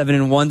said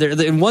 7-1.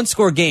 They're in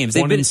one-score games.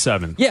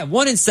 1-7. Yeah,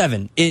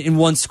 1-7 in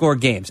one-score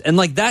games. And,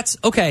 like, that's,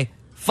 okay,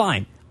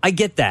 fine. I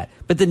get that.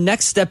 But the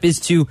next step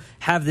is to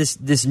have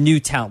this new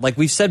talent. Like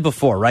we've said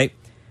before, right?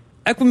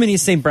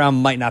 Equanimeous St. Brown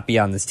might not be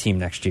on this team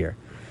next year.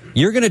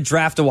 You're going to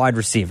draft a wide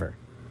receiver,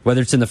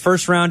 whether it's in the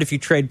first round if you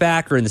trade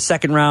back or in the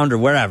second round or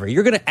wherever.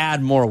 You're going to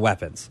add more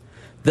weapons.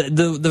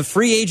 The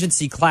free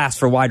agency class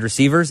for wide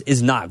receivers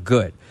is not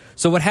good.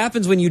 So what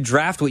happens when you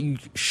draft what you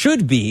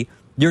should be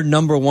your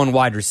number one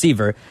wide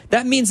receiver?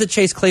 That means that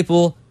Chase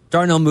Claypool,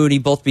 Darnell Mooney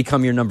both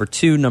become your number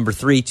 2, number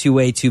 3,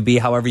 2A, 2B,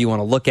 however you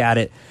want to look at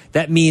it.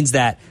 That means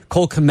that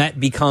Cole Kmet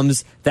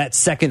becomes that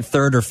second,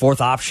 third, or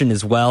fourth option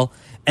as well.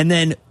 And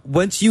then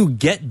once you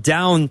get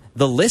down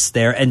the list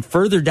there and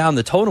further down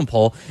the totem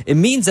pole, it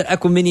means that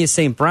Equanimeous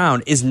St.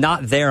 Brown is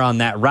not there on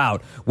that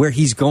route where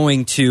he's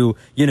going to,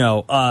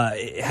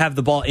 have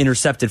the ball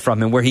intercepted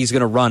from him, where he's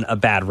going to run a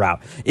bad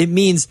route. It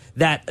means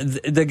that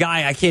the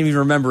guy, I can't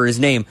even remember his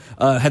name,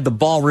 had the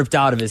ball ripped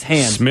out of his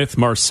hand. Smith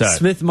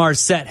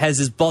Marset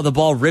has the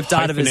ball ripped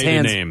out of his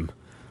hands. Name.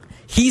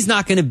 He's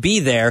not going to be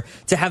there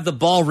to have the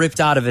ball ripped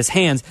out of his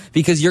hands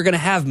because you're going to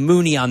have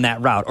Mooney on that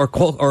route or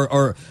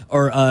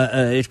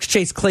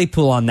Chase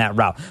Claypool on that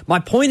route. My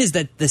point is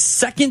that the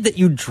second that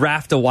you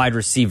draft a wide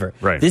receiver,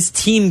 this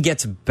team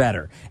gets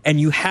better, and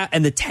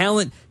and the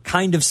talent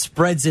kind of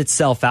spreads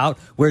itself out,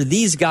 where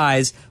these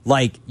guys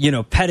like,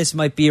 Pettis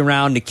might be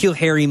around, N'Keal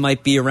Harry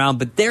might be around,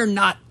 but they're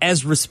not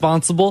as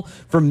responsible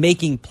for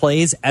making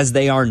plays as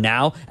they are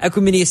now.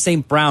 Equanimeous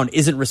St. Brown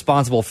isn't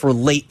responsible for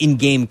late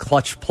in-game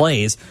clutch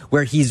plays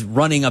where he's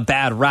running a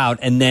bad route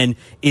and then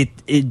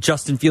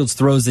Justin Fields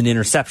throws an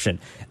interception.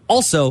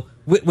 Also,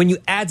 when you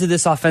add to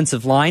this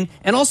offensive line,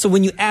 and also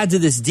when you add to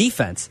this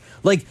defense,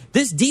 like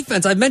this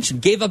defense I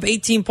mentioned gave up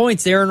 18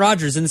 points to Aaron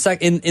Rodgers in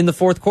the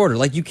fourth quarter.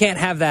 Like, you can't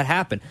have that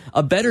happen.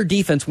 A better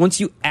defense, once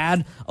you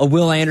add a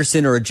Will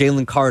Anderson or a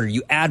Jalen Carter,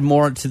 you add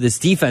more to this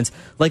defense.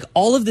 Like,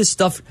 all of this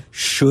stuff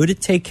should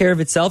take care of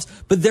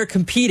itself, but they're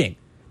competing.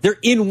 They're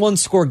in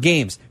one-score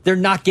games. They're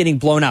not getting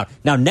blown out.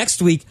 Now,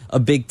 next week, a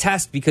big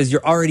test because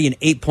you're already an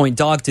 8-point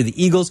dog to the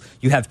Eagles.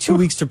 You have 2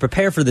 weeks to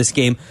prepare for this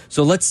game.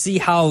 So let's see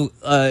how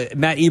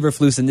Matt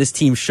Eberflus and this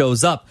team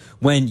shows up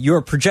when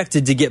you're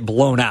projected to get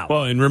blown out.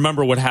 Well, and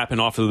remember what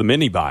happened off of the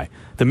mini-bye.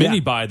 The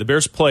mini-bye, the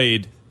Bears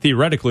played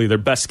theoretically their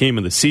best game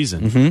of the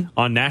season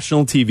on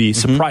national TV,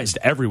 surprised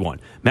everyone.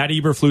 Matt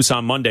Eberflus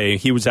on Monday,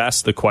 he was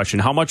asked the question,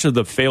 how much of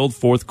the failed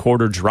fourth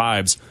quarter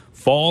drives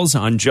falls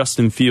on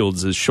Justin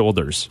Fields'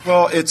 shoulders?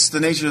 Well, it's the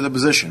nature of the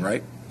position,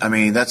 right? I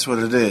mean, that's what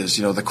it is.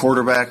 The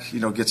quarterback,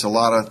 gets a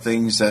lot of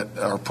things that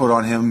are put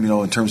on him,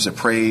 in terms of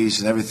praise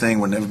and everything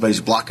when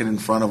everybody's blocking in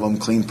front of him,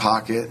 clean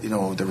pocket,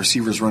 the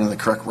receivers running the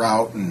correct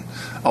route and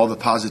all the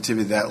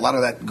positivity a lot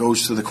of that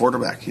goes to the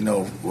quarterback.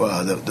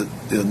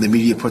 The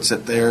media puts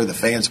it there, the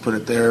fans put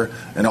it there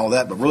and all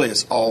that, but really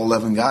it's all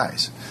 11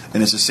 guys.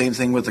 And it's the same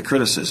thing with the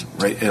criticism,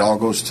 right? It all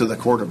goes to the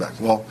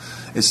quarterback. Well,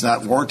 it's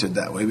not warranted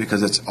that way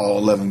because it's all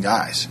 11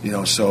 guys,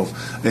 so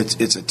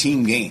it's a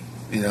team game,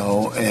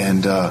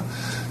 and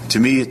to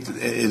me it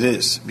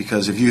is,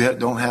 because if you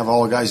don't have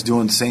all the guys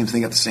doing the same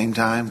thing at the same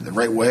time, the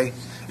right way,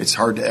 it's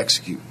hard to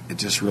execute. It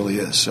just really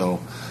is. So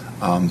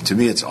to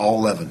me, it's all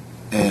 11.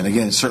 And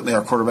again, certainly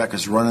our quarterback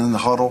is running the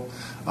huddle.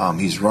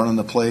 He's running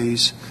the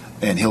plays,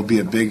 and he'll be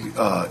a big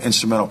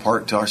instrumental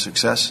part to our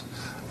success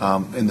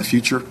in the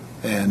future.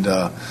 And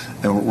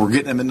we're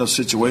getting him in those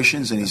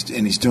situations, and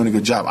he's doing a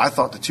good job. I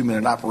thought the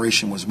 2-minute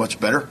operation was much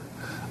better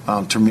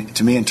to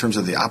me in terms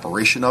of the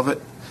operation of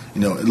it. It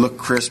looked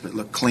crisp, it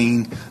looked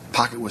clean,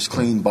 pocket was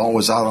clean, ball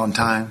was out on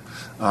time.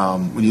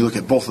 When you look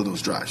at both of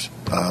those drives,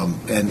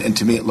 and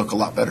to me it looked a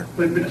lot better.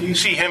 But do you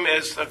see him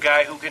as a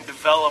guy who can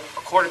develop,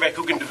 a quarterback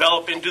who can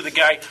develop into the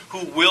guy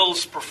who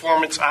wills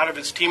performance out of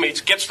his teammates,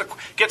 gets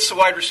the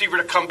wide receiver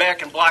to come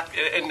back and block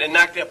and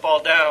knock that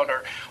ball down,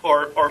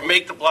 or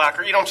make the block,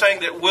 or I'm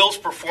saying that wills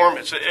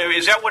performance?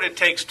 Is that what it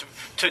takes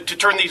to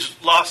turn these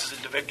losses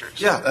into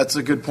victories? Yeah, that's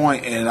a good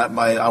point, and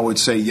I would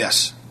say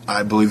yes.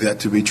 I believe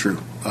that to be true.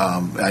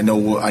 I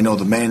know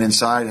the man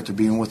inside after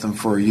being with him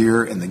for a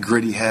year, and the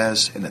grit he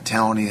has and the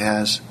talent he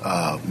has.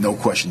 No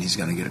question he's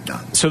going to get it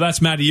done. So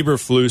that's Matt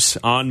Eberflus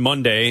on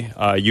Monday.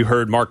 You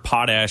heard Mark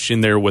Potash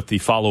in there with the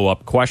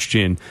follow-up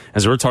question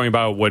as we're talking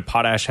about what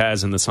Potash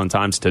has in the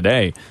Sun-Times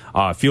today.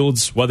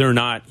 Fields, whether or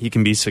not he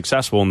can be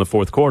successful in the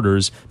fourth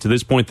quarters. To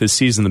this point this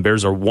season, the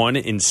Bears are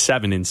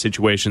 1-7 in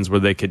situations where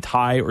they could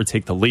tie or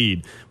take the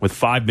lead with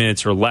 5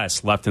 minutes or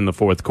less left in the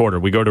fourth quarter.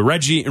 We go to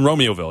Reggie in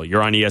Romeoville.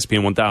 You're on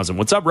ESPN 1000.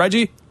 What's up,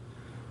 Reggie?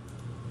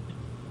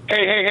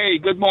 Hey,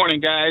 good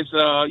morning, guys.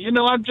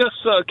 I'm just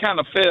kind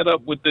of fed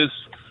up with this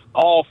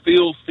all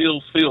Fields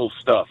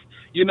stuff.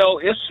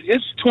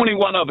 It's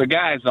 21 other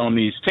guys on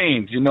these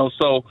teams,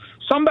 so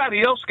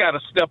somebody else got to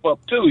step up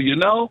too,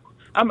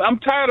 I'm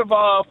tired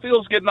of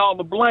Fields getting all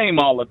the blame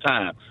all the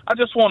time. I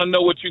just want to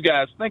know what you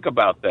guys think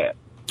about that.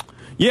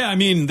 Yeah, I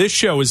mean, this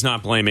show is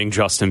not blaming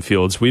Justin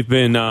Fields. We've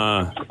been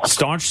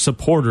staunch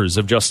supporters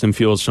of Justin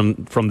Fields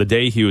from the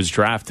day he was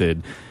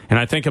drafted. And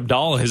I think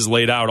Abdallah has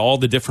laid out all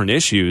the different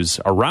issues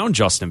around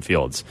Justin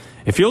Fields.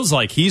 It feels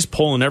like he's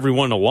pulling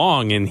everyone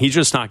along, and he's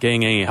just not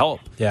getting any help.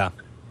 Yeah.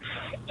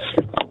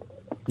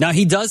 Now,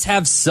 he does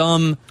have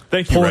some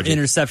poor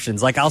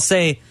interceptions. Like, I'll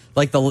say,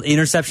 like the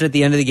interception at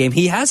the end of the game.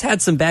 He has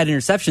had some bad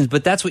interceptions,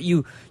 but that's what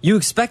you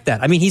expect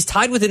that. I mean, he's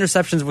tied with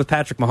interceptions with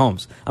Patrick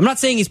Mahomes. I'm not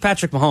saying he's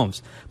Patrick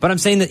Mahomes, but I'm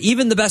saying that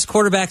even the best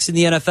quarterbacks in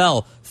the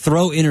NFL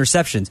throw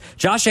interceptions.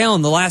 Josh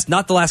Allen,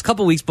 not the last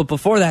couple weeks, but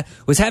before that,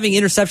 was having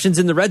interceptions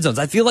in the red zones.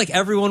 I feel like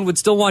everyone would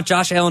still want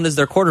Josh Allen as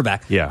their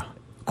quarterback. Yeah.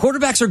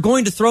 Quarterbacks are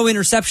going to throw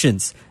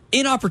interceptions.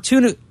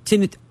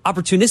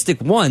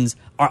 Opportunistic ones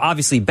are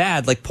obviously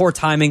bad, like poor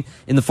timing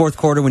in the fourth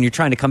quarter when you're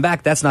trying to come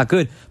back. That's not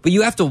good. But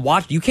you have to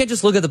watch. You can't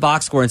just look at the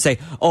box score and say,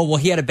 oh, well,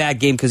 he had a bad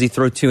game because he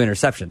threw 2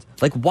 interceptions.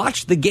 Like,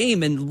 watch the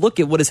game and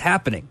look at what is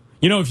happening.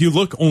 You know, if you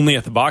look only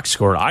at the box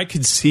score, I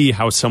could see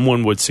how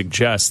someone would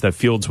suggest that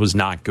Fields was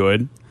not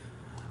good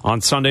on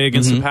Sunday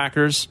against the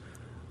Packers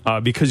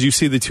because you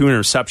see the 2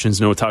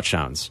 interceptions, no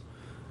touchdowns.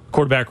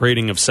 Quarterback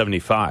rating of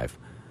 75.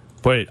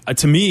 But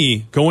to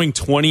me, going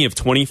 20 of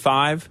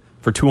 25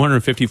 for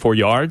 254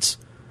 yards,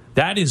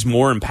 that is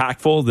more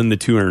impactful than the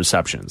 2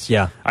 interceptions.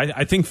 Yeah.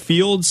 I think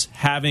Fields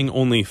having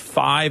only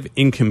 5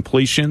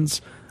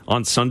 incompletions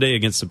on Sunday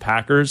against the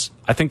Packers,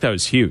 I think that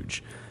was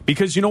huge.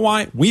 Because you know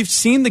why? We've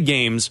seen the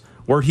games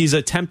where he's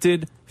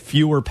attempted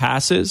fewer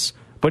passes,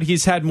 but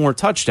he's had more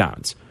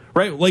touchdowns.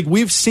 Right? Like,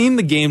 we've seen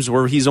the games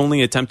where he's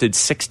only attempted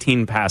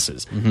 16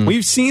 passes.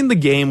 We've seen the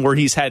game where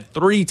he's had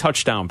 3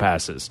 touchdown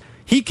passes.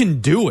 He can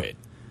do it.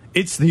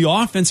 It's the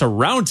offense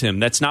around him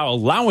that's now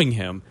allowing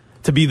him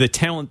to be the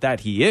talent that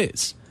he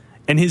is.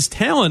 And his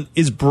talent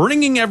is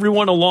bringing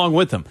everyone along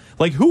with him.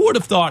 Like, who would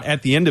have thought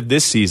at the end of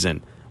this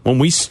season, when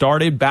we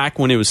started back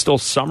when it was still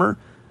summer,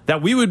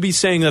 that we would be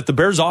saying that the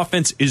Bears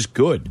offense is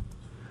good?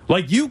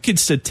 Like, you could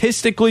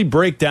statistically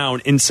break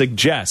down and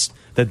suggest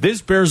that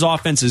this Bears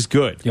offense is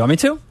good. You want me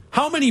to?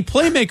 How many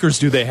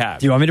playmakers do they have?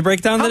 Do you want me to break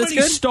down how that it's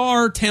many good?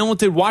 Star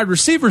talented wide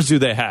receivers do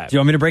they have? Do you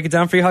want me to break it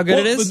down for you how good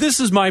it is? But this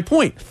is my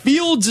point.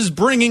 Fields is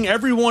bringing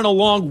everyone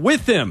along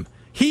with him.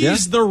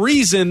 He's the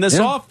reason this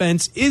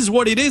offense is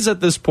what it is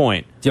at this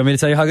point. Do you want me to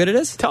tell you how good it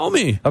is? Tell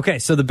me. Okay,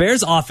 so the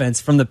Bears offense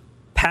from the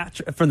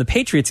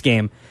Patriots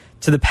game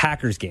to the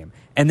Packers game,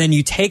 and then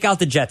you take out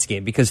the Jets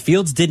game because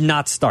Fields did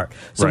not start.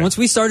 So once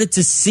we started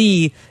to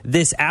see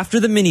this after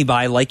the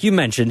mini-bye, like you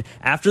mentioned,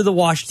 after the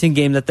Washington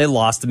game that they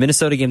lost, the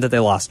Minnesota game that they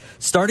lost,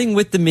 starting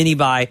with the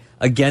mini-bye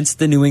against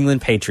the New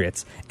England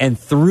Patriots, and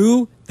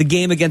through the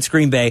game against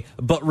Green Bay,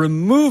 but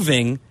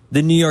removing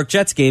the New York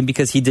Jets game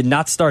because he did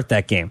not start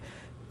that game.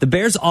 The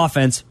Bears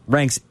offense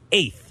ranks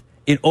 8th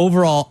in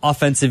overall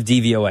offensive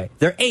DVOA.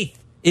 They're 8th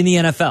in the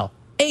NFL.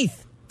 8th.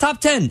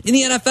 Top 10 in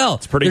the NFL.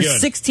 It's pretty good.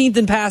 They're 16th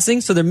in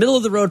passing, so they're middle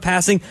of the road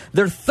passing.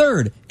 They're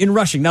 3rd in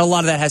rushing. Now, a lot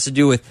of that has to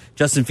do with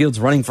Justin Fields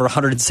running for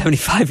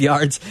 175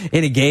 yards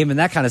in a game and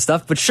that kind of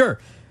stuff. But sure,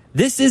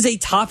 this is a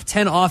top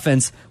 10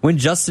 offense when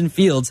Justin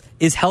Fields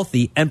is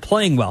healthy and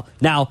playing well.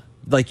 Now,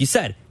 like you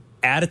said,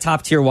 add a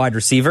top-tier wide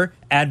receiver,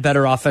 add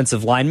better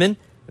offensive linemen.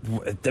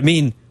 I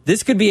mean,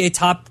 this could be a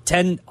top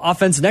 10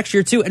 offense next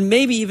year, too, and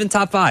maybe even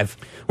top 5.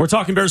 We're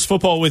talking Bears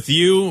football with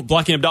you,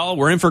 Black and Abdallah.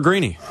 We're in for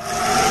Greeny.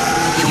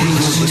 You're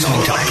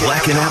listening to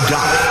Black and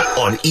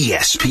Abdallah on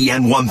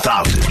ESPN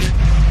 1000.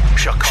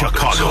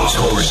 Chicago's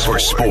home for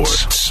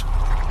sports.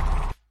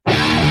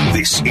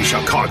 This is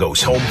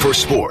Chicago's home for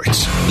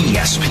sports.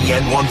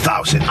 ESPN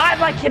 1000. I'd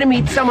like you to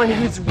meet someone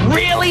who's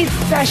really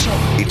special.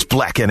 It's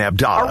Black and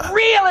Abdallah. A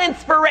real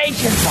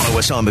inspiration. Follow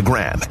us on the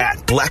gram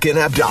at Black and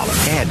Abdallah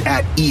and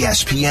at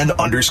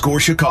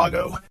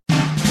ESPN_Chicago.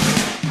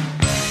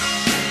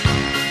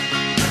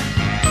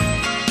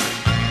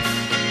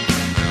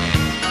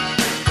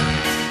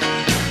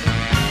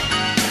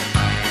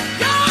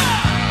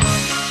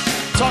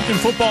 Talking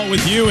football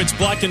with you, it's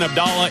Black and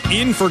Abdallah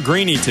in for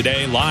Greeny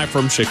today, live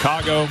from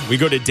Chicago. We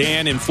go to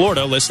Dan in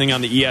Florida, listening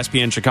on the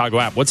ESPN Chicago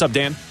app. What's up,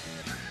 Dan?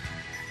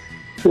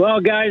 Well,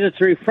 guys,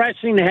 it's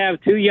refreshing to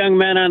have 2 young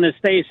men on the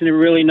station who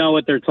really know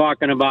what they're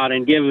talking about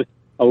and give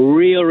a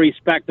real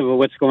respect of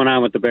what's going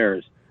on with the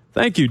Bears.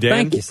 Thank you, Dan.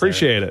 Thank you,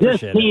 Appreciate it. This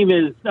team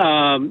is,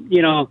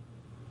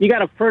 you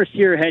got a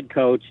first-year head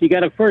coach. You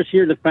got a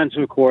first-year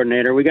defensive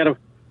coordinator. We got a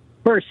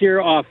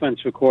first-year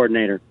offensive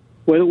coordinator.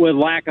 With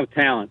lack of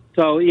talent.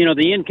 So,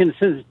 the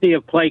inconsistency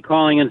of play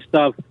calling and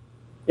stuff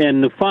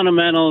and the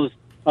fundamentals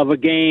of a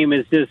game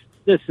is just,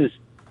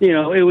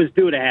 it was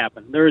due to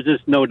happen. There is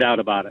just no doubt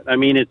about it. I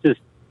mean, it's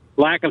just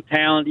lack of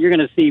talent. You're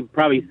going to see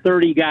probably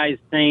 30 guys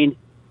changed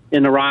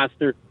in the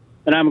roster,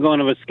 and I'm going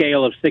to a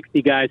scale of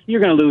 60 guys. So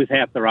you're going to lose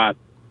half the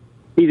roster.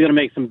 He's going to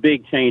make some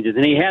big changes.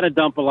 And he had to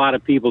dump a lot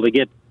of people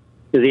because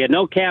he had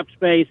no cap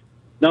space,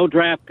 no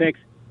draft picks.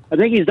 I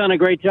think he's done a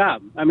great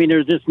job. I mean,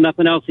 there's just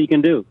nothing else he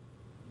can do.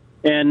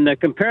 And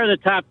compare the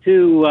top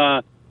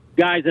 2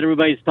 guys that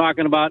everybody's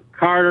talking about,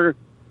 Carter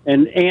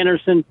and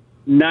Anderson,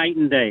 night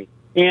and day.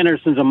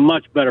 Anderson's a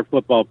much better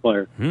football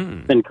player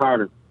than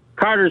Carter.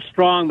 Carter's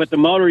strong, but the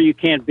motor you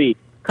can't beat.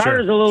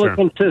 Carter's a little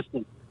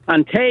consistent.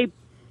 On tape,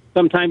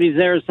 sometimes he's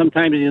there,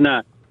 sometimes he's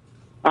not.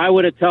 I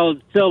would have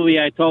told Sylvie,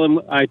 I told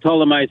him, I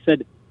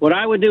said, what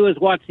I would do is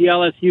watch the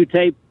LSU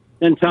tape,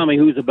 then tell me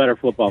who's a better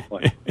football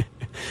player.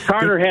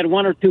 Carter had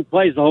 1 or 2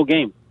 plays the whole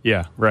game.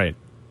 Yeah, right.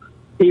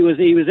 He was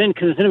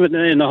inconsistent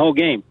in the whole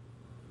game.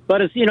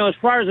 But as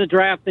far as the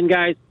drafting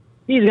guys,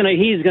 he's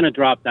gonna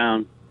drop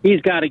down. He's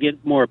got to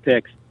get more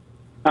picks.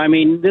 I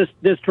mean,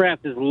 this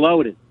draft is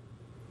loaded.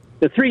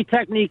 The 3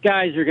 technique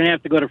guys are going to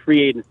have to go to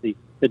free agency.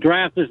 The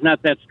draft is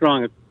not that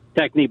strong of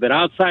technique, but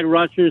outside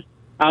rushers,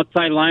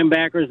 outside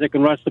linebackers that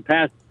can rush the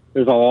pass,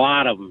 there's a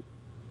lot of them.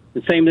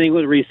 The same thing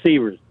with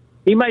receivers.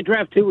 He might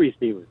draft 2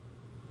 receivers.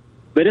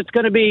 But it's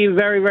going to be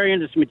very, very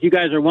interesting. But you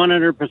guys are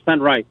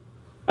 100% right.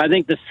 I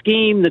think the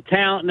scheme, the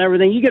talent, and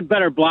everything, you get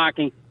better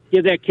blocking,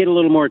 give that kid a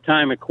little more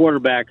time at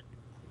quarterback.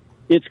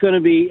 It's going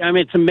to be,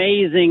 it's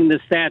amazing the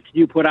stats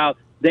you put out.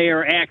 They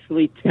are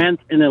actually 10th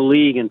in the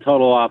league in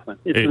total offense.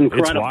 It's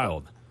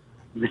incredible.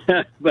 It's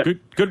wild.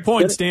 Good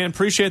points, Dan.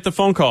 Appreciate the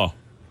phone call.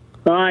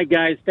 All right,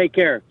 guys. Take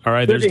care. All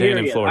right, there's Dan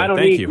in Florida. I don't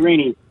Thank need you.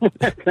 Greeny.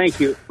 Thank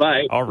you.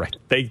 Bye. All right.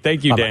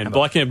 Thank you, Dan.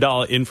 Black and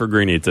Abdallah in for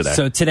Greeny today.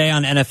 So today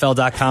on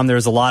NFL.com,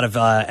 there's a lot of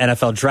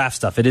NFL draft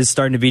stuff. It is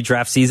starting to be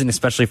draft season,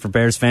 especially for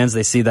Bears fans.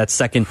 They see that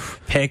second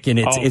pick, and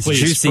it's please.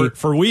 juicy.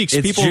 For weeks,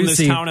 it's people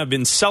juicy. in this town have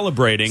been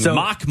celebrating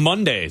mock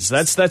Mondays.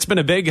 That's been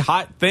a big,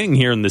 hot thing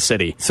here in the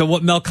city. So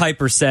what Mel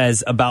Kiper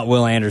says about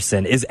Will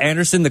Anderson is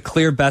Anderson the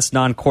clear best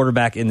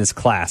non-quarterback in this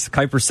class.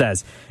 Kiper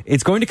says,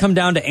 it's going to come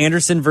down to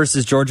Anderson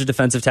versus Georgia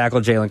defensive tackle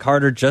Jalen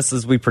Carter, just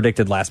as we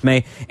predicted last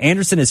May.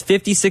 Anderson has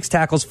 56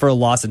 tackles for a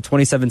loss and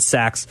 27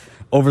 sacks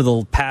over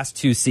the past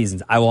 2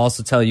 seasons. I will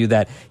also tell you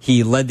that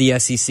he led the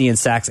SEC in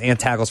sacks and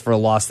tackles for a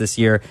loss this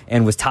year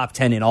and was top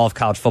 10 in all of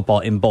college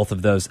football in both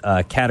of those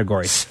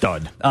categories.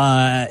 Stud.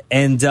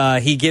 And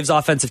he gives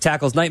offensive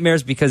tackles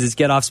nightmares because his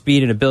get-off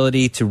speed and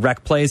ability to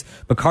wreck plays.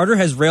 But Carter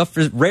has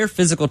rare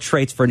physical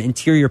traits for an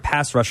interior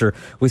pass rusher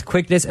with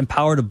quickness and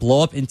power to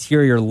blow up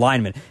interior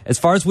linemen. As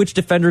far as which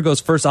defender goes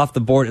first off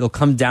the board, it'll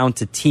come down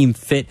to team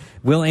fit.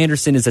 Will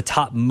Anderson is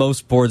atop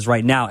most boards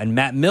right now, and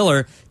Matt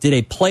Miller did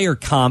a player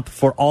comp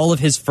for all of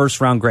his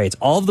first-round grades,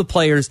 all of the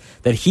players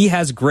that he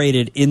has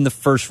graded in the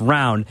first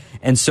round.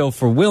 And so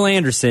for Will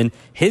Anderson,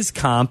 his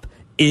comp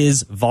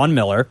is Von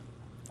Miller,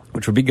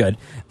 which would be good,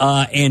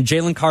 and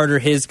Jalen Carter,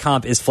 his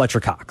comp is Fletcher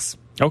Cox.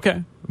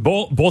 Okay.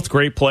 Both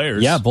great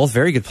players. Yeah, both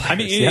very good players. I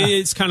mean,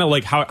 it's kind of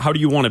like how do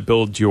you want to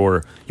build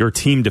your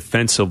team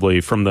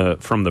defensively from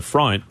the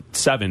front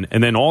 7,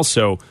 and then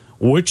also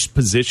which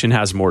position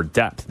has more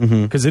depth?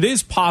 Because it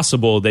is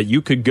possible that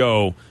you could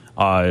go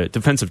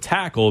defensive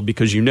tackle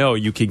because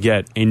you could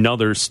get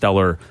another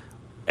stellar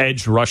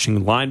edge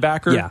rushing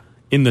linebacker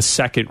in the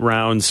second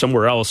round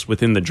somewhere else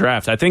within the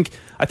draft. I think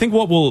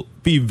what will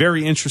be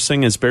very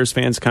interesting as Bears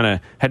fans kind of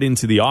head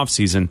into the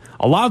offseason,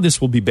 a lot of this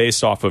will be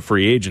based off of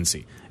free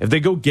agency. If they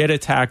go get a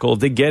tackle, if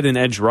they get an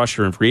edge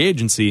rusher in free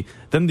agency,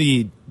 then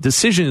the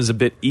decision is a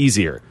bit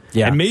easier.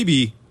 Yeah. And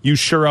maybe you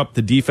shore up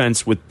the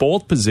defense with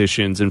both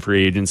positions in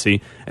free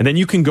agency, and then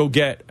you can go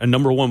get a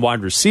number 1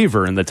 wide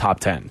receiver in the top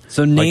 10.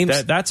 So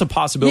names, that's a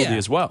possibility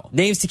as well.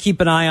 Names to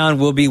keep an eye on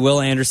will be Will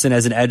Anderson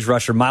as an edge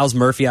rusher, Miles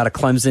Murphy out of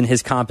Clemson,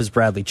 his comp is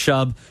Bradley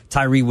Chubb,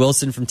 Tyree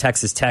Wilson from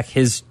Texas Tech,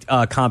 his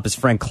comp is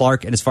Frank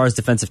Clark, and as far as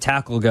defensive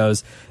tackle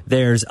goes,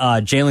 there's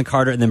Jalen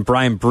Carter and then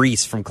Brian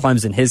Brees from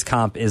Clemson, his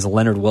comp is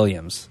Leonard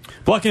Williams.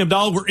 Black and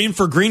Abdallah, we're in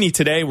for Greeny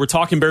today. We're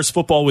talking Bears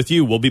football with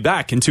you. We'll be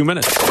back in 2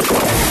 minutes.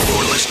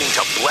 You're listening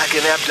to Black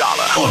and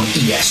Abdallah on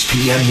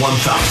ESPN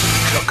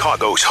 1000,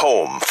 Chicago's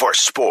home for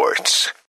sports.